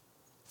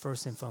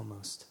first and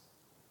foremost.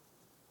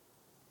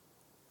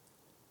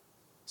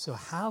 So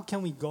how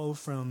can we go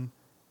from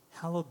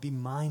hallowed be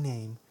my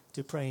name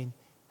to praying,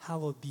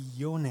 hallowed be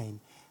your name?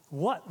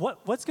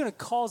 What's going to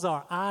cause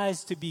our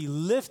eyes to be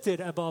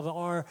lifted above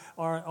our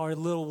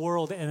little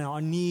world and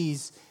our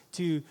knees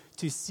to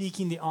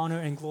seeking the honor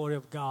and glory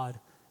of God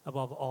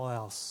above all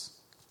else?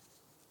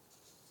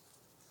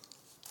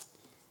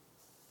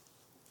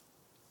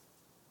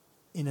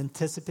 In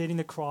anticipating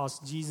the cross,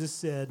 Jesus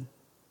said,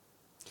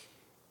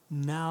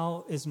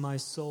 "Now is my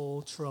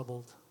soul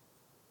troubled.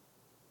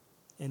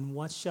 And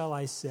what shall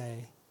I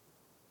say?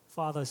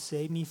 Father,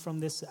 save me from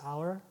this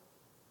hour.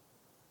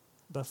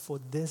 But for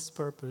this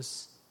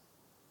purpose,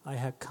 I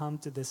have come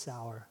to this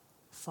hour.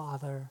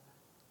 Father,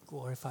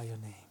 glorify your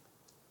name."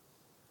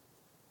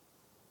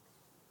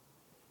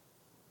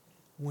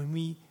 When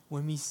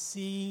we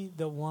see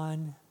the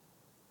one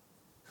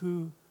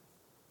who,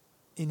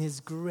 in his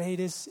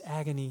greatest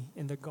agony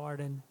in the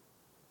garden,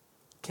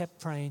 kept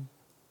praying,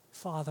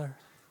 "Father,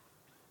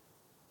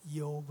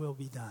 your will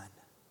be done,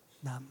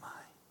 not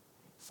mine.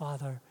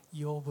 Father,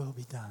 your will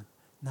be done,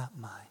 not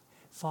mine.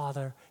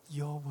 Father,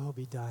 your will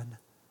be done,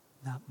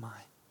 not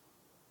mine."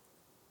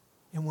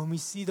 And when we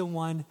see the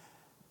one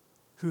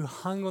who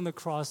hung on the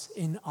cross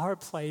in our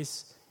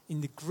place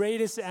in the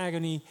greatest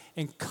agony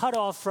and cut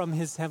off from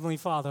his heavenly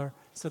Father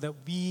so that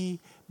we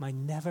might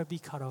never be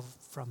cut off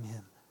from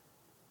him,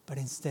 but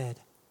instead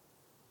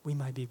we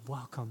might be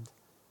welcomed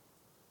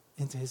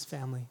into his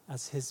family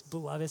as his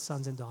beloved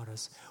sons and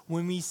daughters.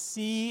 When we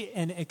see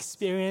and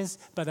experience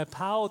by the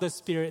power of the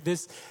Spirit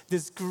this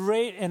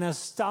great and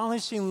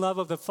astonishing love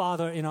of the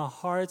Father in our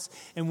hearts,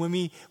 and when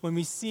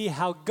we see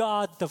how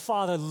God the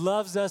Father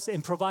loves us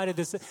and provided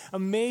this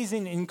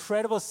amazing,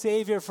 incredible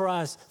Savior for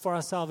us, for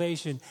our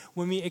salvation,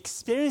 when we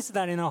experience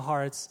that in our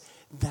hearts,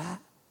 that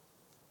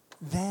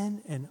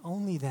then and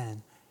only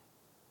then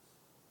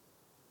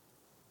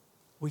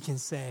we can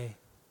say,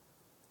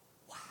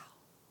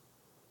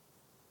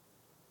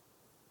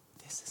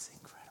 this is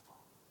incredible.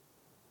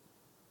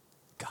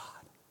 God,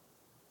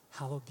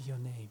 hallowed be your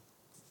name.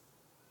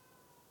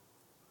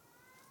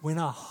 When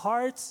our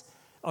hearts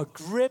are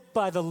gripped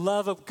by the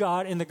love of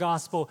God in the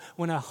gospel,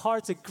 when our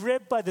hearts are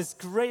gripped by this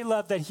great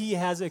love that he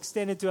has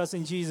extended to us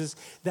in Jesus,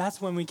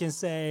 that's when we can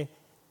say,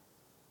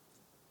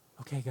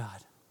 okay, God,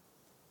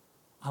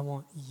 I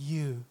want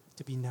you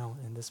to be known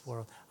in this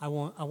world. I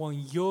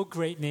want your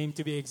great name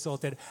to be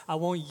exalted. I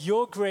want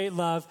your great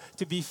love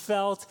to be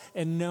felt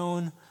and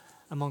known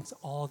amongst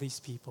all these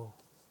people.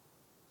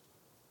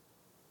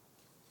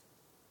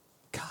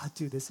 God,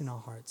 do this in our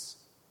hearts.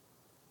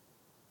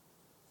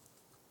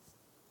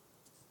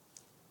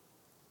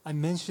 I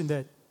mentioned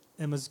that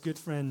Emma's good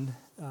friend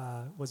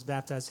was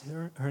baptized.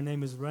 Her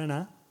name is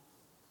Rena.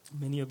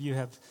 Many of you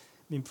have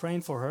been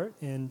praying for her,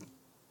 and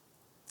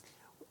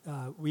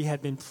we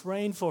had been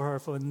praying for her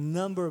for a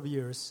number of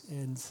years.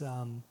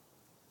 And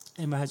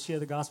Emma had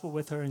shared the gospel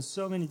with her in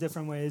so many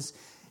different ways.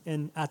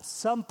 And at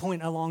some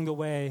point along the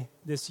way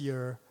this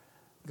year,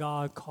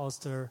 God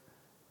caused her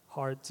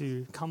heart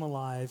to come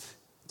alive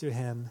to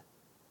him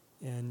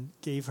and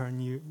gave her a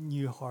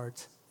new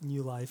heart,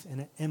 new life.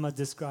 And Emma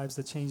describes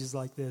the changes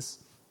like this.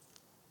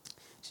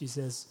 She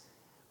says,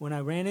 when I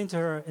ran into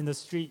her in the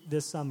street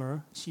this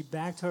summer, she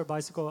backed her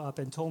bicycle up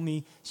and told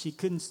me she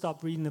couldn't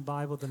stop reading the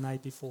Bible the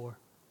night before.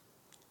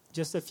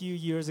 Just a few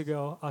years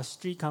ago, our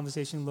street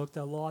conversation looked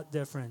a lot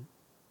different.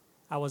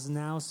 I was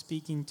now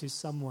speaking to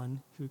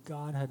someone who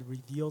God had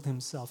revealed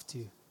himself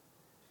to.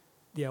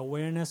 The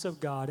awareness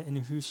of God and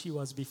who she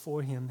was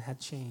before him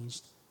had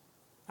changed.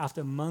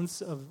 After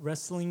months of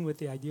wrestling with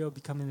the idea of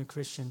becoming a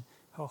Christian,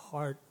 her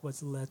heart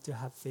was led to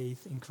have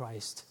faith in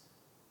Christ.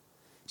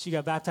 She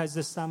got baptized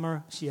this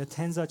summer. She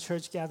attends our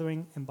church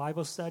gathering and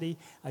Bible study.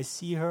 I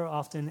see her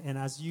often, and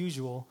as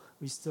usual,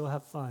 we still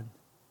have fun.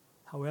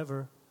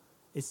 However,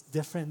 it's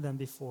different than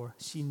before.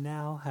 She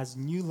now has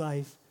new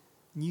life,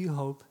 new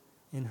hope,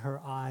 and her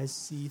eyes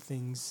see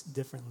things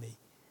differently.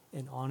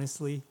 And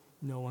honestly,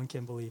 no one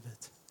can believe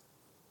it.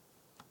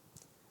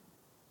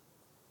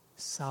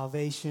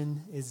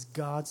 Salvation is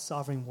God's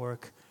sovereign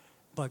work,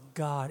 but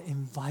God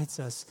invites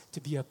us to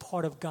be a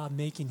part of God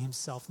making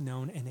himself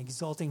known and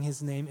exalting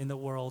his name in the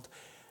world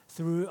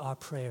through our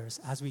prayers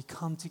as we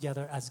come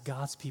together as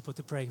God's people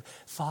to pray,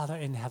 Father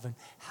in heaven,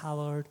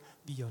 hallowed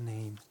be your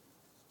name.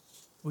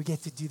 We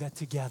get to do that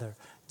together.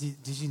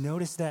 Did you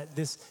notice that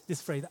this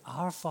phrase,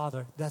 our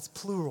Father, that's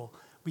plural.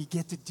 We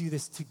get to do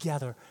this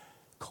together,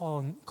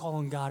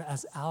 calling God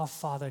as our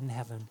Father in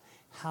heaven.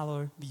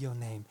 Hallowed be your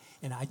name.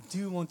 And I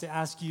do want to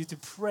ask you to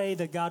pray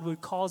that God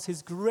would cause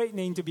his great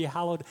name to be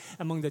hallowed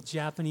among the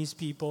Japanese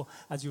people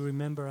as you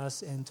remember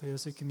us in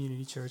Toyosu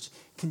Community Church.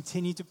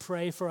 Continue to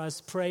pray for us.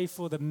 Pray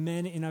for the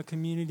men in our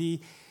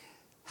community.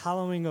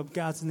 Hallowing of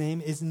God's name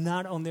is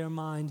not on their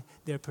mind.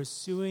 They're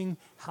pursuing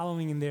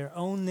hallowing in their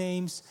own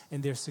names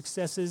and their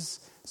successes.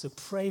 So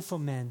pray for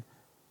men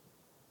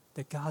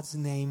that God's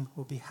name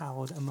will be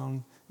hallowed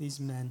among these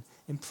men.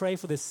 And pray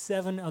for the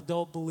 7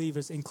 adult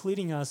believers,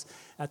 including us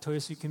at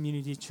Toyosu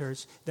Community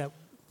Church, that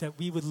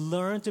we would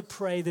learn to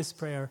pray this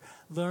prayer,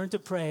 learn to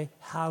pray,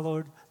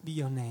 hallowed be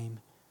your name,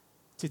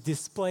 to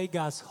display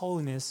God's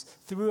holiness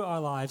through our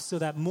lives so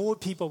that more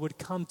people would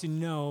come to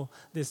know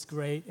this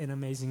great and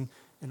amazing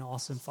and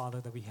awesome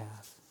Father that we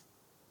have.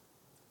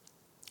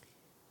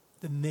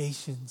 The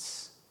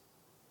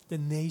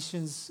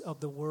nations of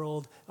the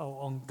world are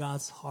on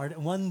God's heart.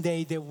 One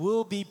day there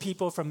will be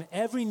people from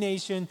every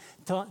nation,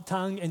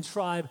 tongue, and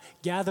tribe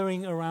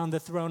gathering around the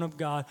throne of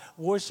God,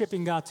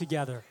 worshiping God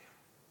together.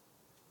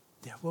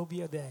 There will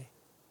be a day,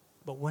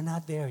 but we're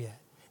not there yet.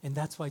 And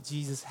that's why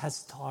Jesus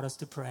has taught us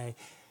to pray,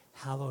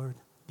 hallowed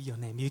be your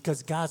name.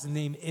 Because God's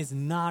name is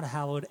not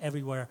hallowed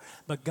everywhere,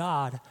 but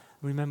God,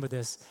 remember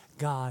this,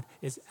 God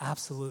is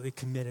absolutely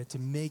committed to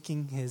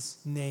making his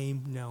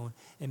name known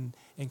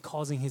and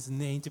causing his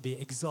name to be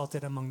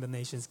exalted among the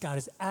nations. God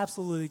is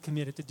absolutely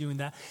committed to doing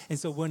that. And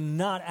so we're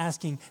not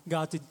asking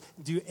God to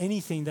do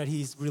anything that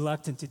he's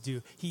reluctant to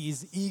do. He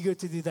is eager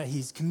to do that.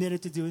 He's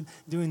committed to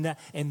doing that.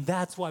 And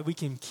that's why we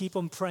can keep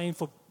on praying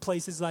for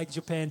places like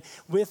Japan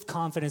with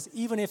confidence,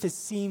 even if it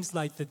seems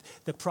like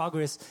the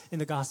progress in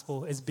the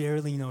gospel is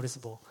barely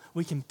noticeable.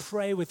 We can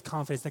pray with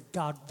confidence that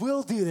God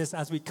will do this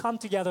as we come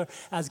together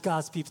as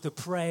God's people to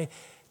pray,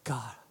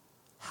 God,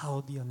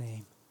 hallowed be your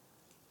name.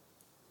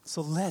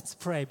 So let's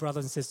pray,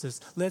 brothers and sisters.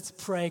 Let's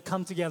pray.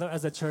 Come together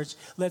as a church.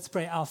 Let's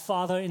pray. Our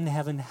Father in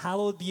heaven,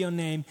 hallowed be your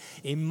name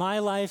in my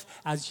life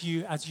as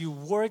you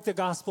work the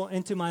gospel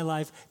into my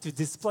life to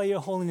display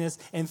your holiness.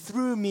 And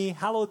through me,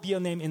 hallowed be your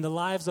name in the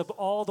lives of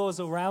all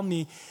those around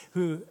me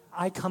who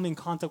I come in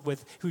contact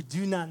with who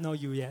do not know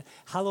you yet.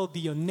 Hallowed be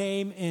your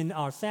name in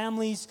our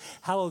families.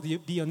 Hallowed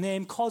be your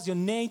name. Cause your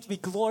name to be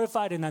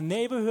glorified in our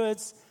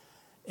neighborhoods,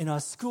 in our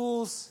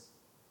schools.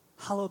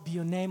 Hallowed be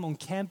your name on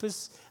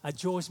campus at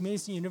George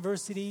Mason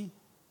University,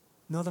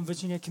 Northern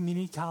Virginia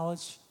Community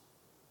College.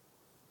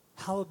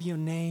 Hallowed be your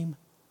name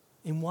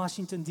in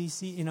Washington,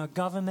 D.C., in our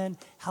government.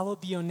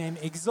 Hallowed be your name.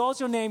 Exalt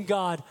your name,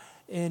 God,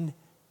 in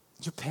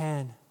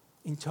Japan,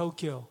 in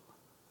Tokyo,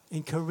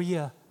 in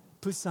Korea,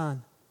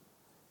 Busan,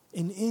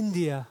 in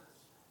India,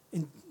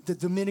 in the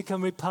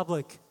Dominican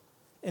Republic,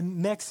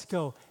 in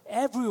Mexico,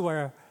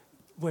 everywhere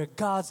where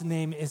God's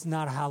name is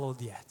not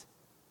hallowed yet.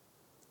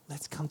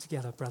 Let's come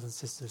together, brothers and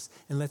sisters,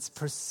 and let's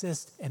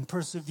persist and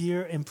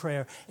persevere in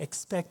prayer,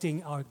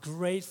 expecting our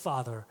great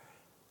Father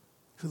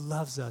who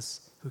loves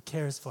us, who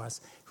cares for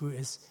us, who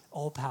is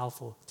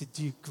all-powerful to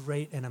do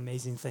great and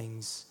amazing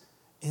things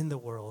in the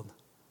world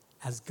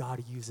as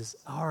God uses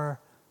our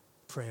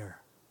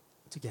prayer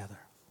together.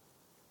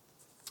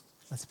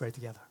 Let's pray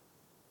together.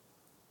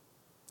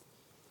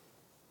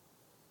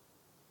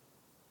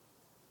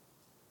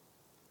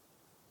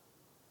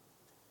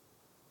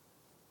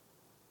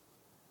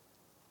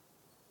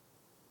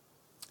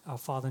 Our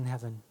Father in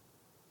heaven,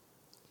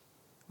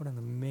 what an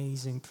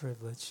amazing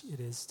privilege it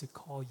is to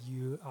call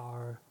you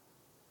our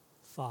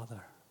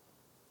Father.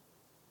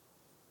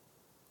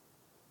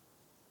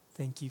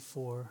 Thank you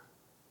for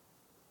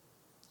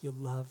your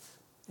love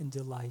and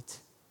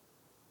delight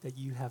that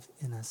you have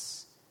in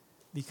us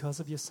because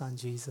of your Son,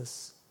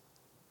 Jesus.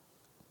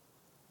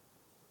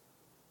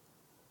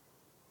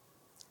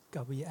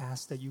 God, we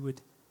ask that you would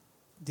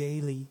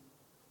daily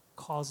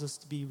cause us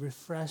to be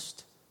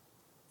refreshed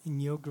in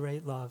your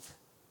great love,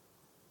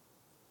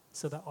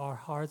 so that our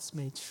hearts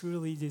may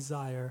truly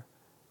desire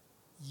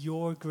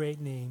your great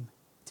name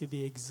to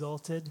be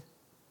exalted,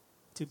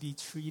 to be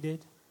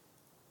treated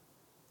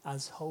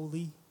as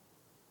holy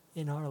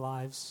in our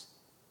lives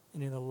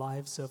and in the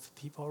lives of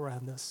people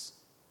around us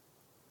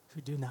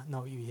who do not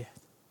know you yet.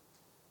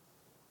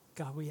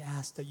 God, we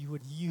ask that you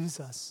would use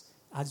us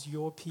as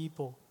your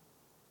people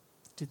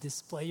to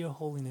display your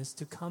holiness,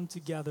 to come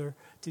together,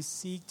 to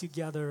seek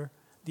together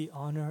the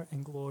honor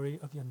and glory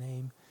of your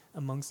name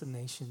amongst the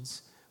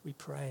nations. We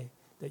pray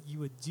that you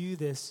would do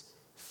this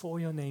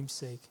for your name's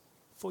sake,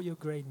 for your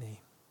great name,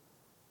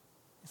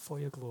 and for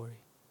your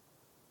glory.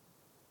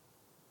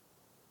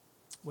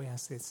 We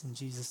ask this in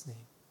Jesus' name.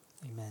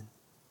 Amen.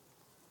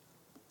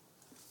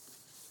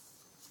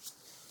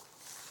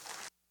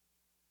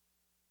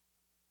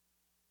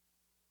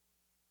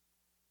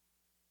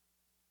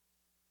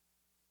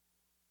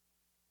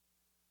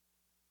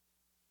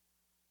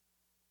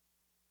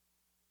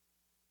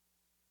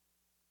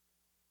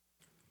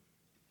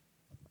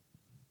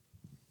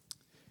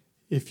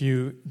 If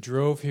you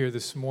drove here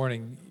this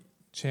morning,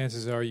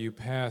 chances are you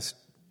passed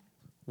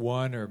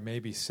one or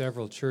maybe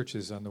several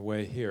churches on the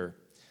way here.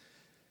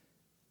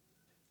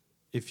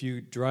 If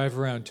you drive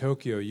around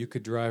Tokyo, you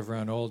could drive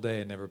around all day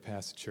and never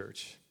pass a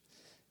church.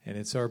 And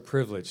it's our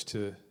privilege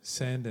to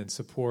send and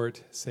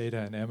support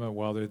Seda and Emma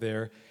while they're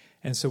there.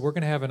 And so we're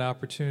going to have an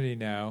opportunity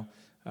now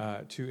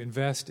to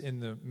invest in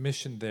the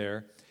mission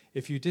there.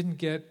 If you didn't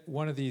get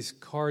one of these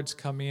cards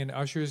coming in,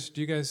 ushers,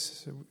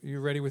 you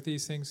ready with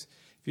these things?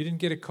 If you didn't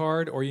get a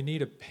card or you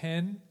need a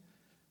pen,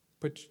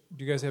 do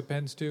you guys have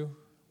pens too?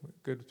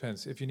 Good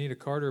pens. If you need a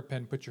card or a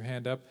pen, put your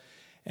hand up.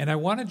 And I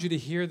wanted you to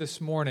hear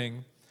this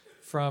morning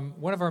from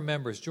one of our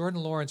members.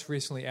 Jordan Lawrence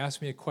recently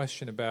asked me a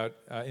question about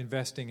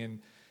investing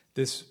in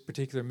this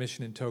particular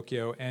mission in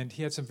Tokyo, and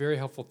he had some very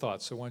helpful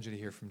thoughts, so I wanted you to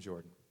hear from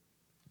Jordan.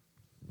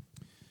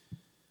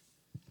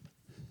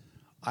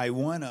 I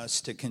want us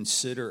to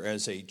consider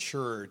as a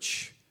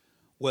church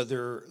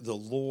whether the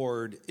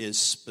Lord is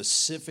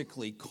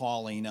specifically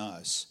calling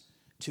us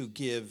to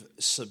give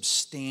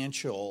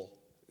substantially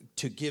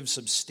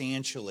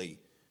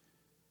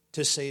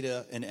to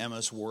Seda and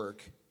Emma's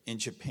work in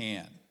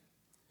Japan.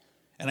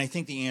 And I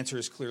think the answer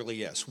is clearly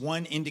yes.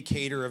 One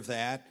indicator of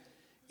that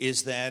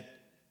is that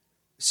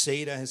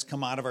Seda has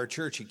come out of our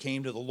church. He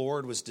came to the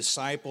Lord, was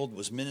discipled,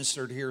 was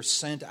ministered here,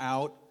 sent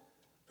out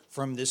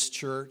from this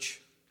church.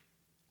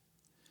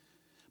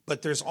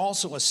 But there's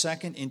also a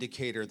second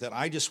indicator that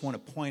I just want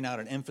to point out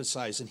and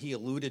emphasize, and he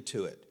alluded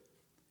to it,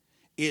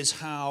 is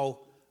how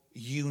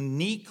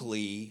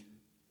uniquely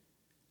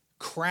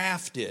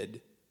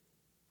crafted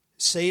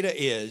Seda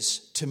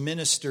is to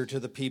minister to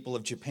the people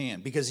of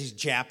Japan, because he's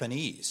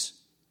Japanese.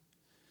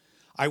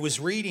 I was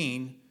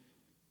reading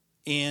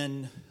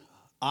in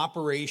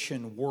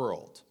Operation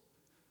World,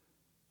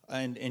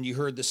 and you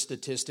heard the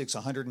statistics,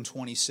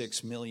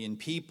 126 million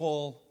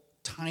people,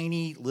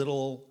 tiny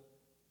little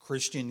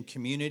Christian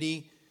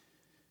community.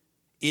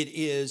 It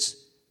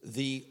is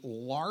the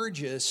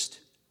largest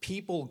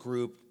people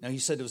group. Now, he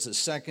said it was the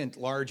second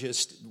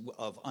largest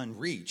of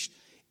unreached.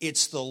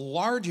 it's the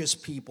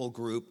largest people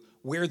group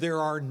where there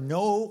are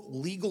no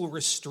legal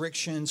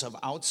restrictions of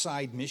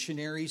outside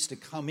missionaries to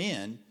come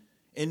in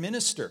and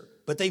minister.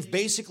 But they've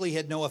basically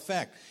had no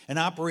effect. And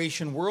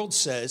Operation World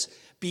says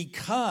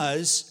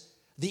because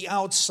the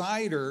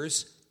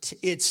outsiders,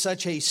 it's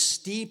such a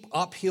steep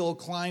uphill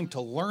climb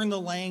to learn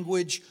the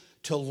language,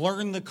 to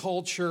learn the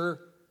culture,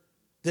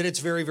 that it's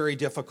very, very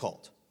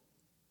difficult.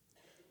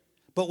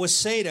 But with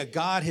Seda,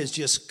 God has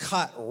just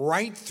cut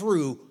right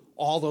through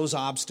all those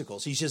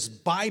obstacles. He's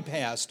just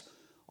bypassed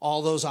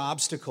all those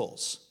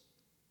obstacles.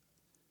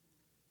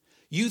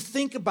 You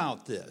think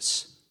about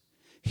this.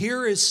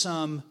 Here is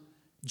some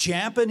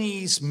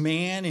Japanese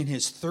man in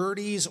his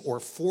 30s or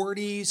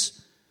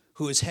 40s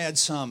who has had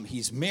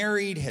he's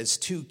married, has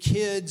 2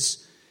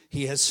 kids,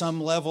 he has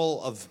some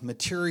level of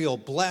material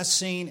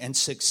blessing and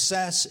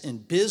success in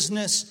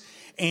business,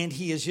 and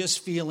he is just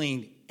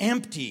feeling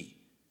empty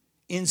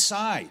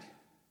inside.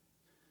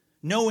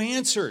 No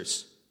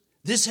answers.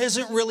 This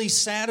hasn't really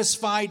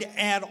satisfied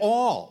at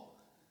all.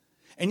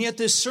 And yet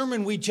this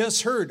sermon we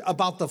just heard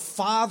about the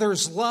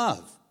Father's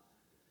love,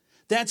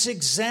 that's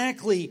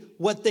exactly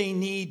what they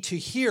need to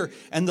hear.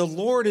 And the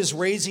Lord is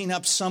raising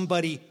up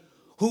somebody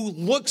who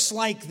looks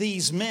like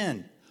these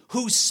men,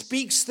 who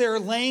speaks their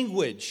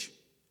language,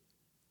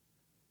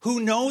 who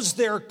knows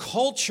their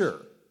culture.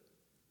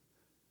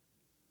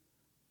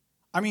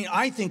 I mean,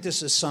 I think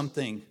this is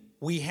something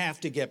we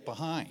have to get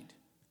behind.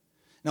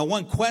 Now,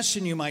 one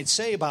question you might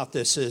say about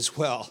this is,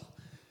 well,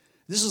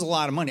 this is a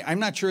lot of money. I'm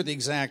not sure the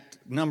exact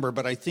number,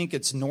 but I think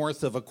it's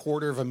north of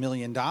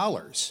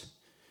 $250,000.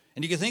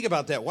 And you can think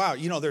about that. Wow,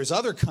 there's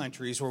other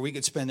countries where we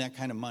could spend that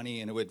kind of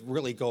money and it would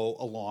really go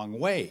a long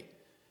way.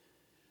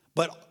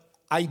 But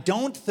I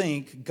don't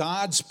think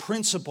God's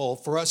principle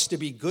for us to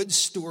be good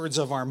stewards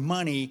of our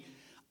money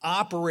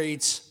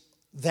operates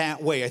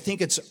that way. I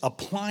think it's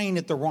applying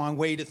it the wrong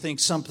way to think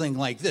something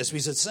like this.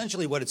 Because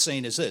essentially what it's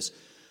saying is this.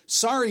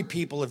 Sorry,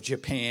 people of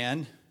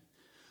Japan,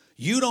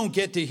 you don't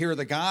get to hear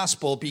the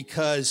gospel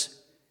because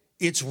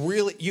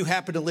you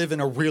happen to live in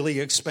a really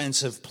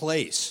expensive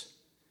place.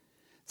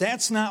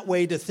 That's not the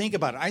way to think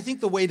about it. I think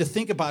the way to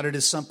think about it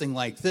is something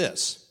like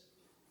this.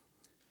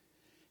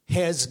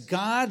 Has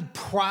God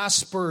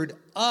prospered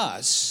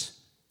us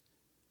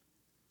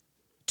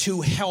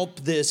to help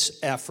this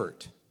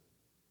effort?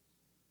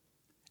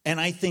 And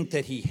I think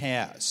that he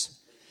has.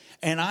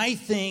 And I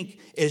think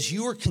as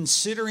you are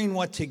considering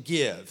what to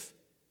give,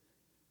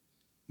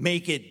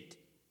 make it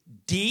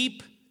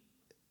deep,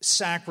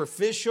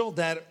 sacrificial.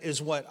 That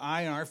is what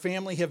I and our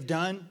family have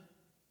done.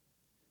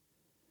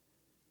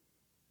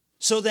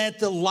 So that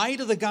the light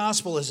of the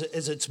gospel, as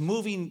it's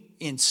moving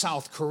in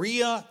South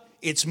Korea,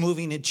 it's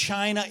moving in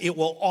China, it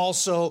will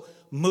also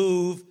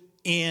move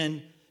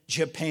in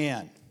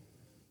Japan.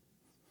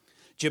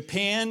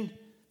 Japan,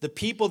 the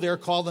people there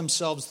call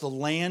themselves the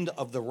land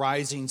of the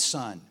rising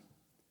sun.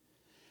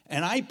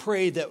 And I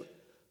pray that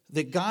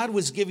God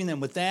was giving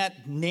them with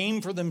that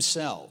name for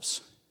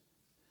themselves,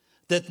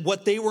 that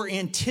what they were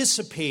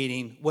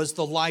anticipating was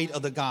the light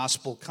of the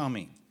gospel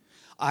coming.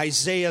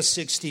 Isaiah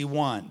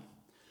 61.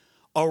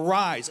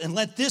 Arise, and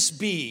let this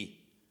be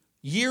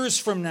years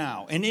from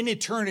now and in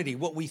eternity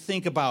what we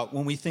think about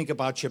when we think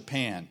about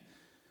Japan,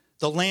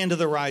 the land of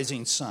the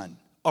rising sun.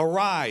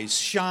 Arise,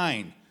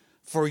 shine,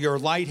 for your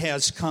light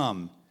has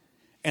come,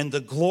 and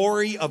the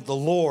glory of the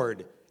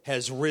Lord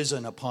has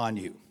risen upon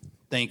you.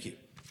 Thank you.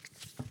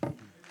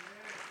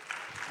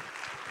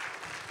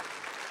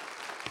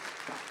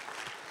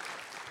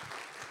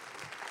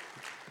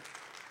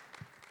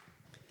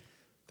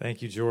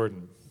 Thank you,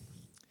 Jordan.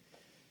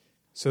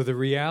 So the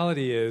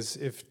reality is,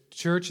 if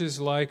churches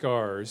like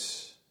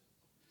ours,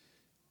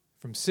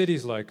 from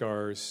cities like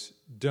ours,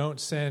 don't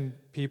send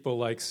people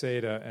like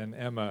Seda and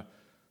Emma,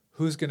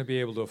 who's going to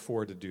be able to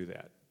afford to do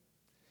that?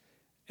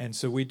 And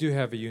so we do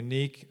have a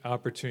unique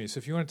opportunity. So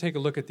if you want to take a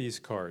look at these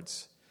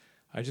cards,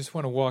 I just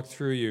want to walk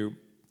through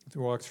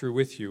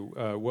with you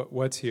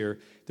what's here.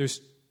 There's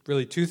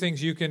really 2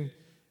 things you can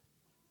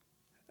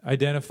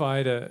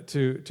identify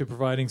to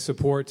providing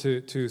support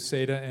to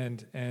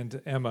Seda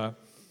and Emma.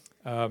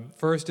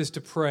 First is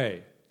to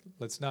pray.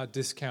 Let's not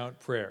discount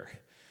prayer,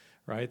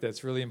 right?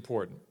 That's really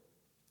important.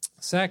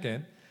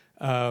 Second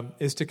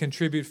is to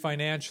contribute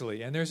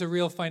financially, and there's a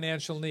real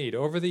financial need.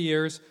 Over the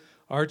years,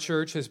 our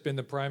church has been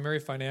the primary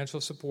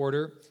financial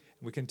supporter.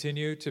 We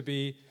continue to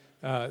be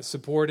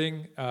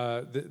supporting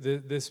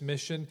this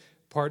mission,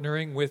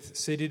 partnering with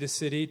city to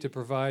city to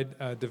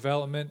provide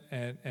development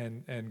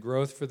and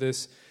growth for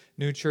this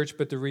new church.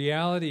 But the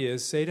reality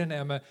is, Seda and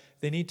Emma,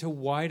 they need to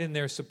widen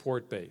their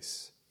support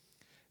base.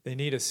 They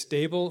need a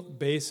stable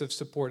base of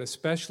support,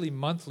 especially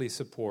monthly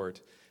support,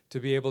 to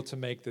be able to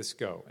make this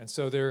go. And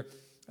so they're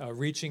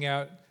reaching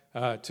out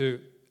to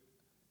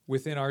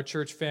within our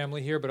church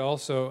family here, but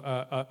also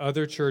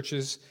other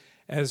churches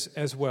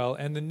as well.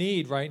 And the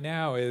need right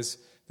now is,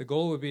 the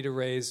goal would be to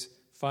raise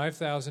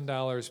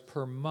 $5,000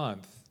 per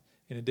month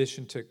in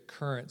addition to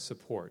current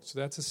support. So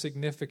that's a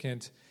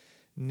significant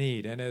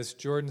need. And as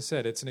Jordan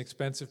said, it's an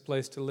expensive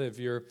place to live.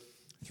 Your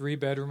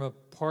 3-bedroom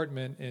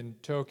apartment in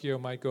Tokyo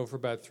might go for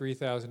about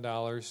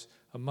 $3,000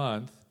 a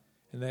month,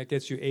 and that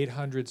gets you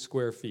 800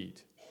 square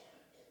feet.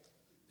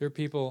 There are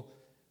people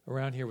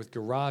around here with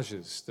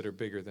garages that are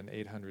bigger than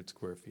 800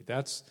 square feet.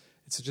 It's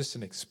just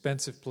an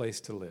expensive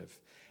place to live.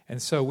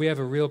 And so we have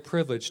a real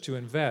privilege to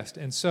invest.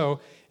 And so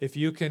if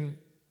you can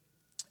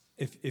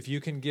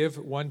give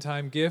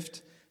one-time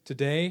gift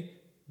today,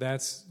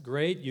 that's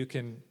great. You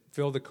can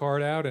fill the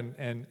card out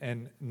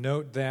and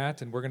note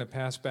that, and we're going to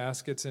pass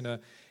baskets in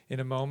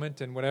a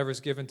moment. And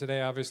whatever's given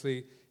today,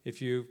 obviously,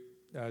 if you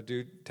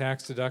do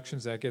tax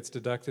deductions, that gets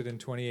deducted in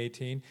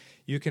 2018.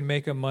 You can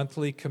make a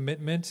monthly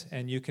commitment,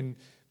 and you can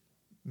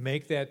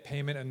make that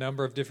payment a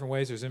number of different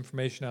ways. There's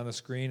information on the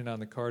screen and on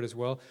the card as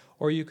well.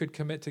 Or you could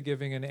commit to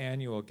giving an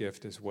annual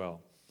gift as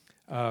well.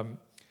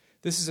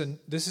 This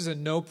is a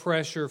no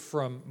pressure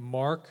from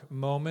Mark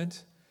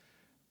moment,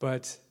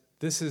 but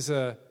this is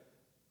the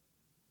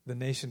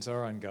nations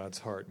are on God's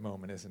heart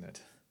moment, isn't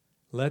it?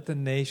 Let the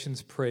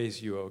nations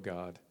praise you, O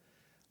God.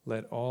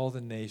 Let all the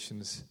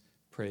nations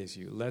praise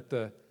you. Let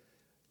the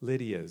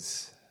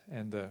Lydias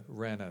and the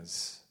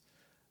Renas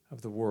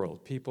of the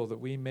world, people that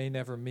we may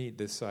never meet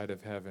this side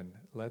of heaven,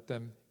 let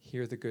them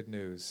hear the good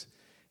news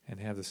and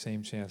have the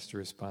same chance to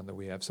respond that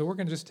we have. So we're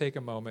going to just take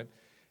a moment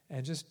and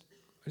I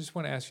just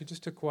want to ask you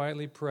just to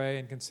quietly pray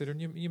and consider.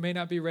 And you may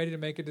not be ready to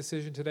make a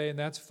decision today, and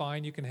that's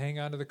fine. You can hang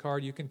on to the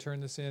card. You can turn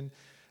this in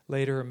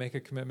later or make a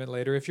commitment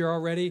later. If you're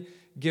already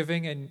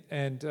giving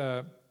and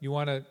you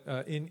want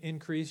to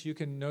increase, you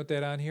can note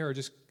that on here, or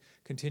just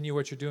continue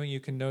what you're doing.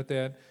 You can note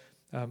that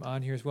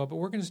on here as well. But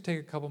we're going to just take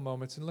a couple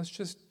moments and let's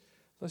just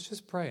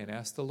pray and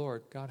ask the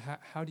Lord, God,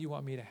 how do you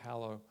want me to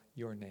hallow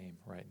your name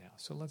right now?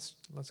 So let's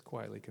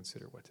quietly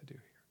consider what to do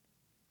here.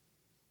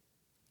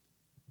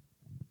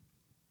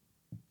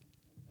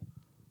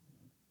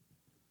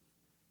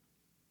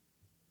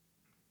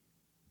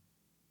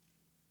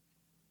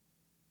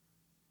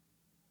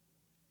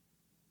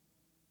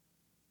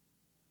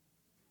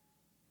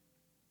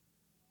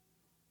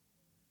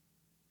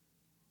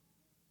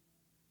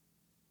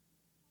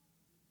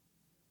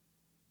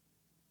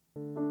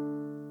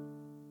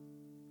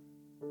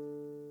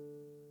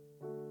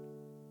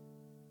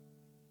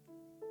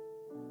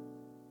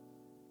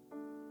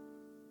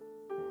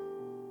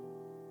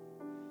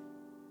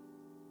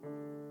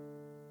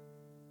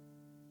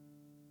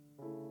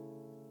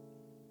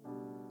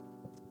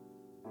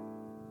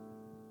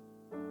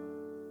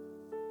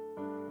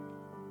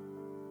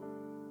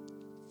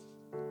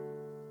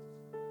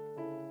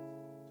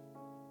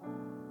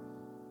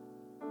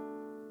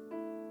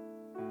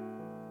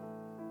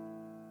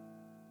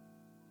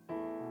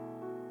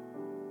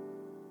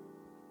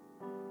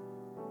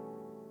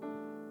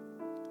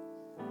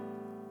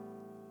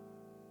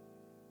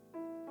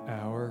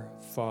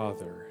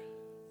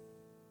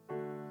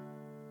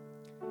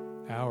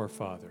 Our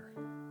Father,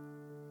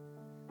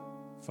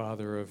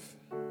 Father of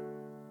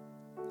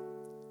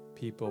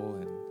people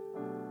in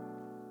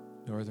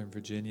Northern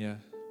Virginia,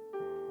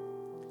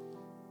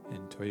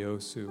 in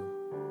Toyosu,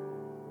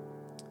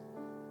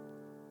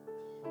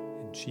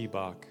 in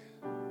Chibok,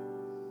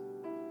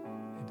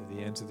 and to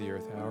the ends of the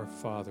earth, our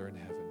Father in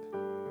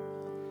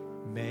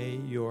heaven, may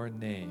your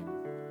name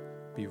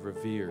be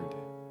revered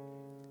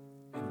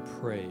and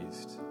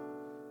praised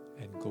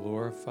and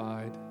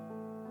glorified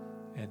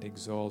and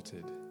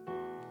exalted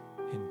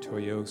in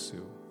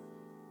Toyosu,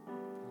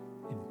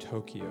 in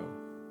Tokyo,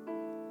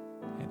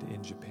 and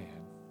in Japan.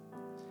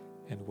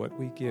 And what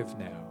we give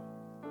now,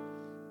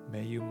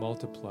 may you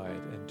multiply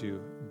it and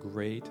do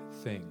great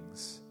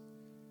things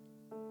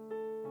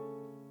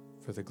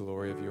for the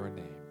glory of your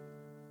name.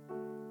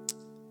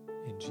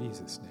 In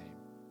Jesus'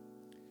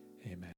 name, amen.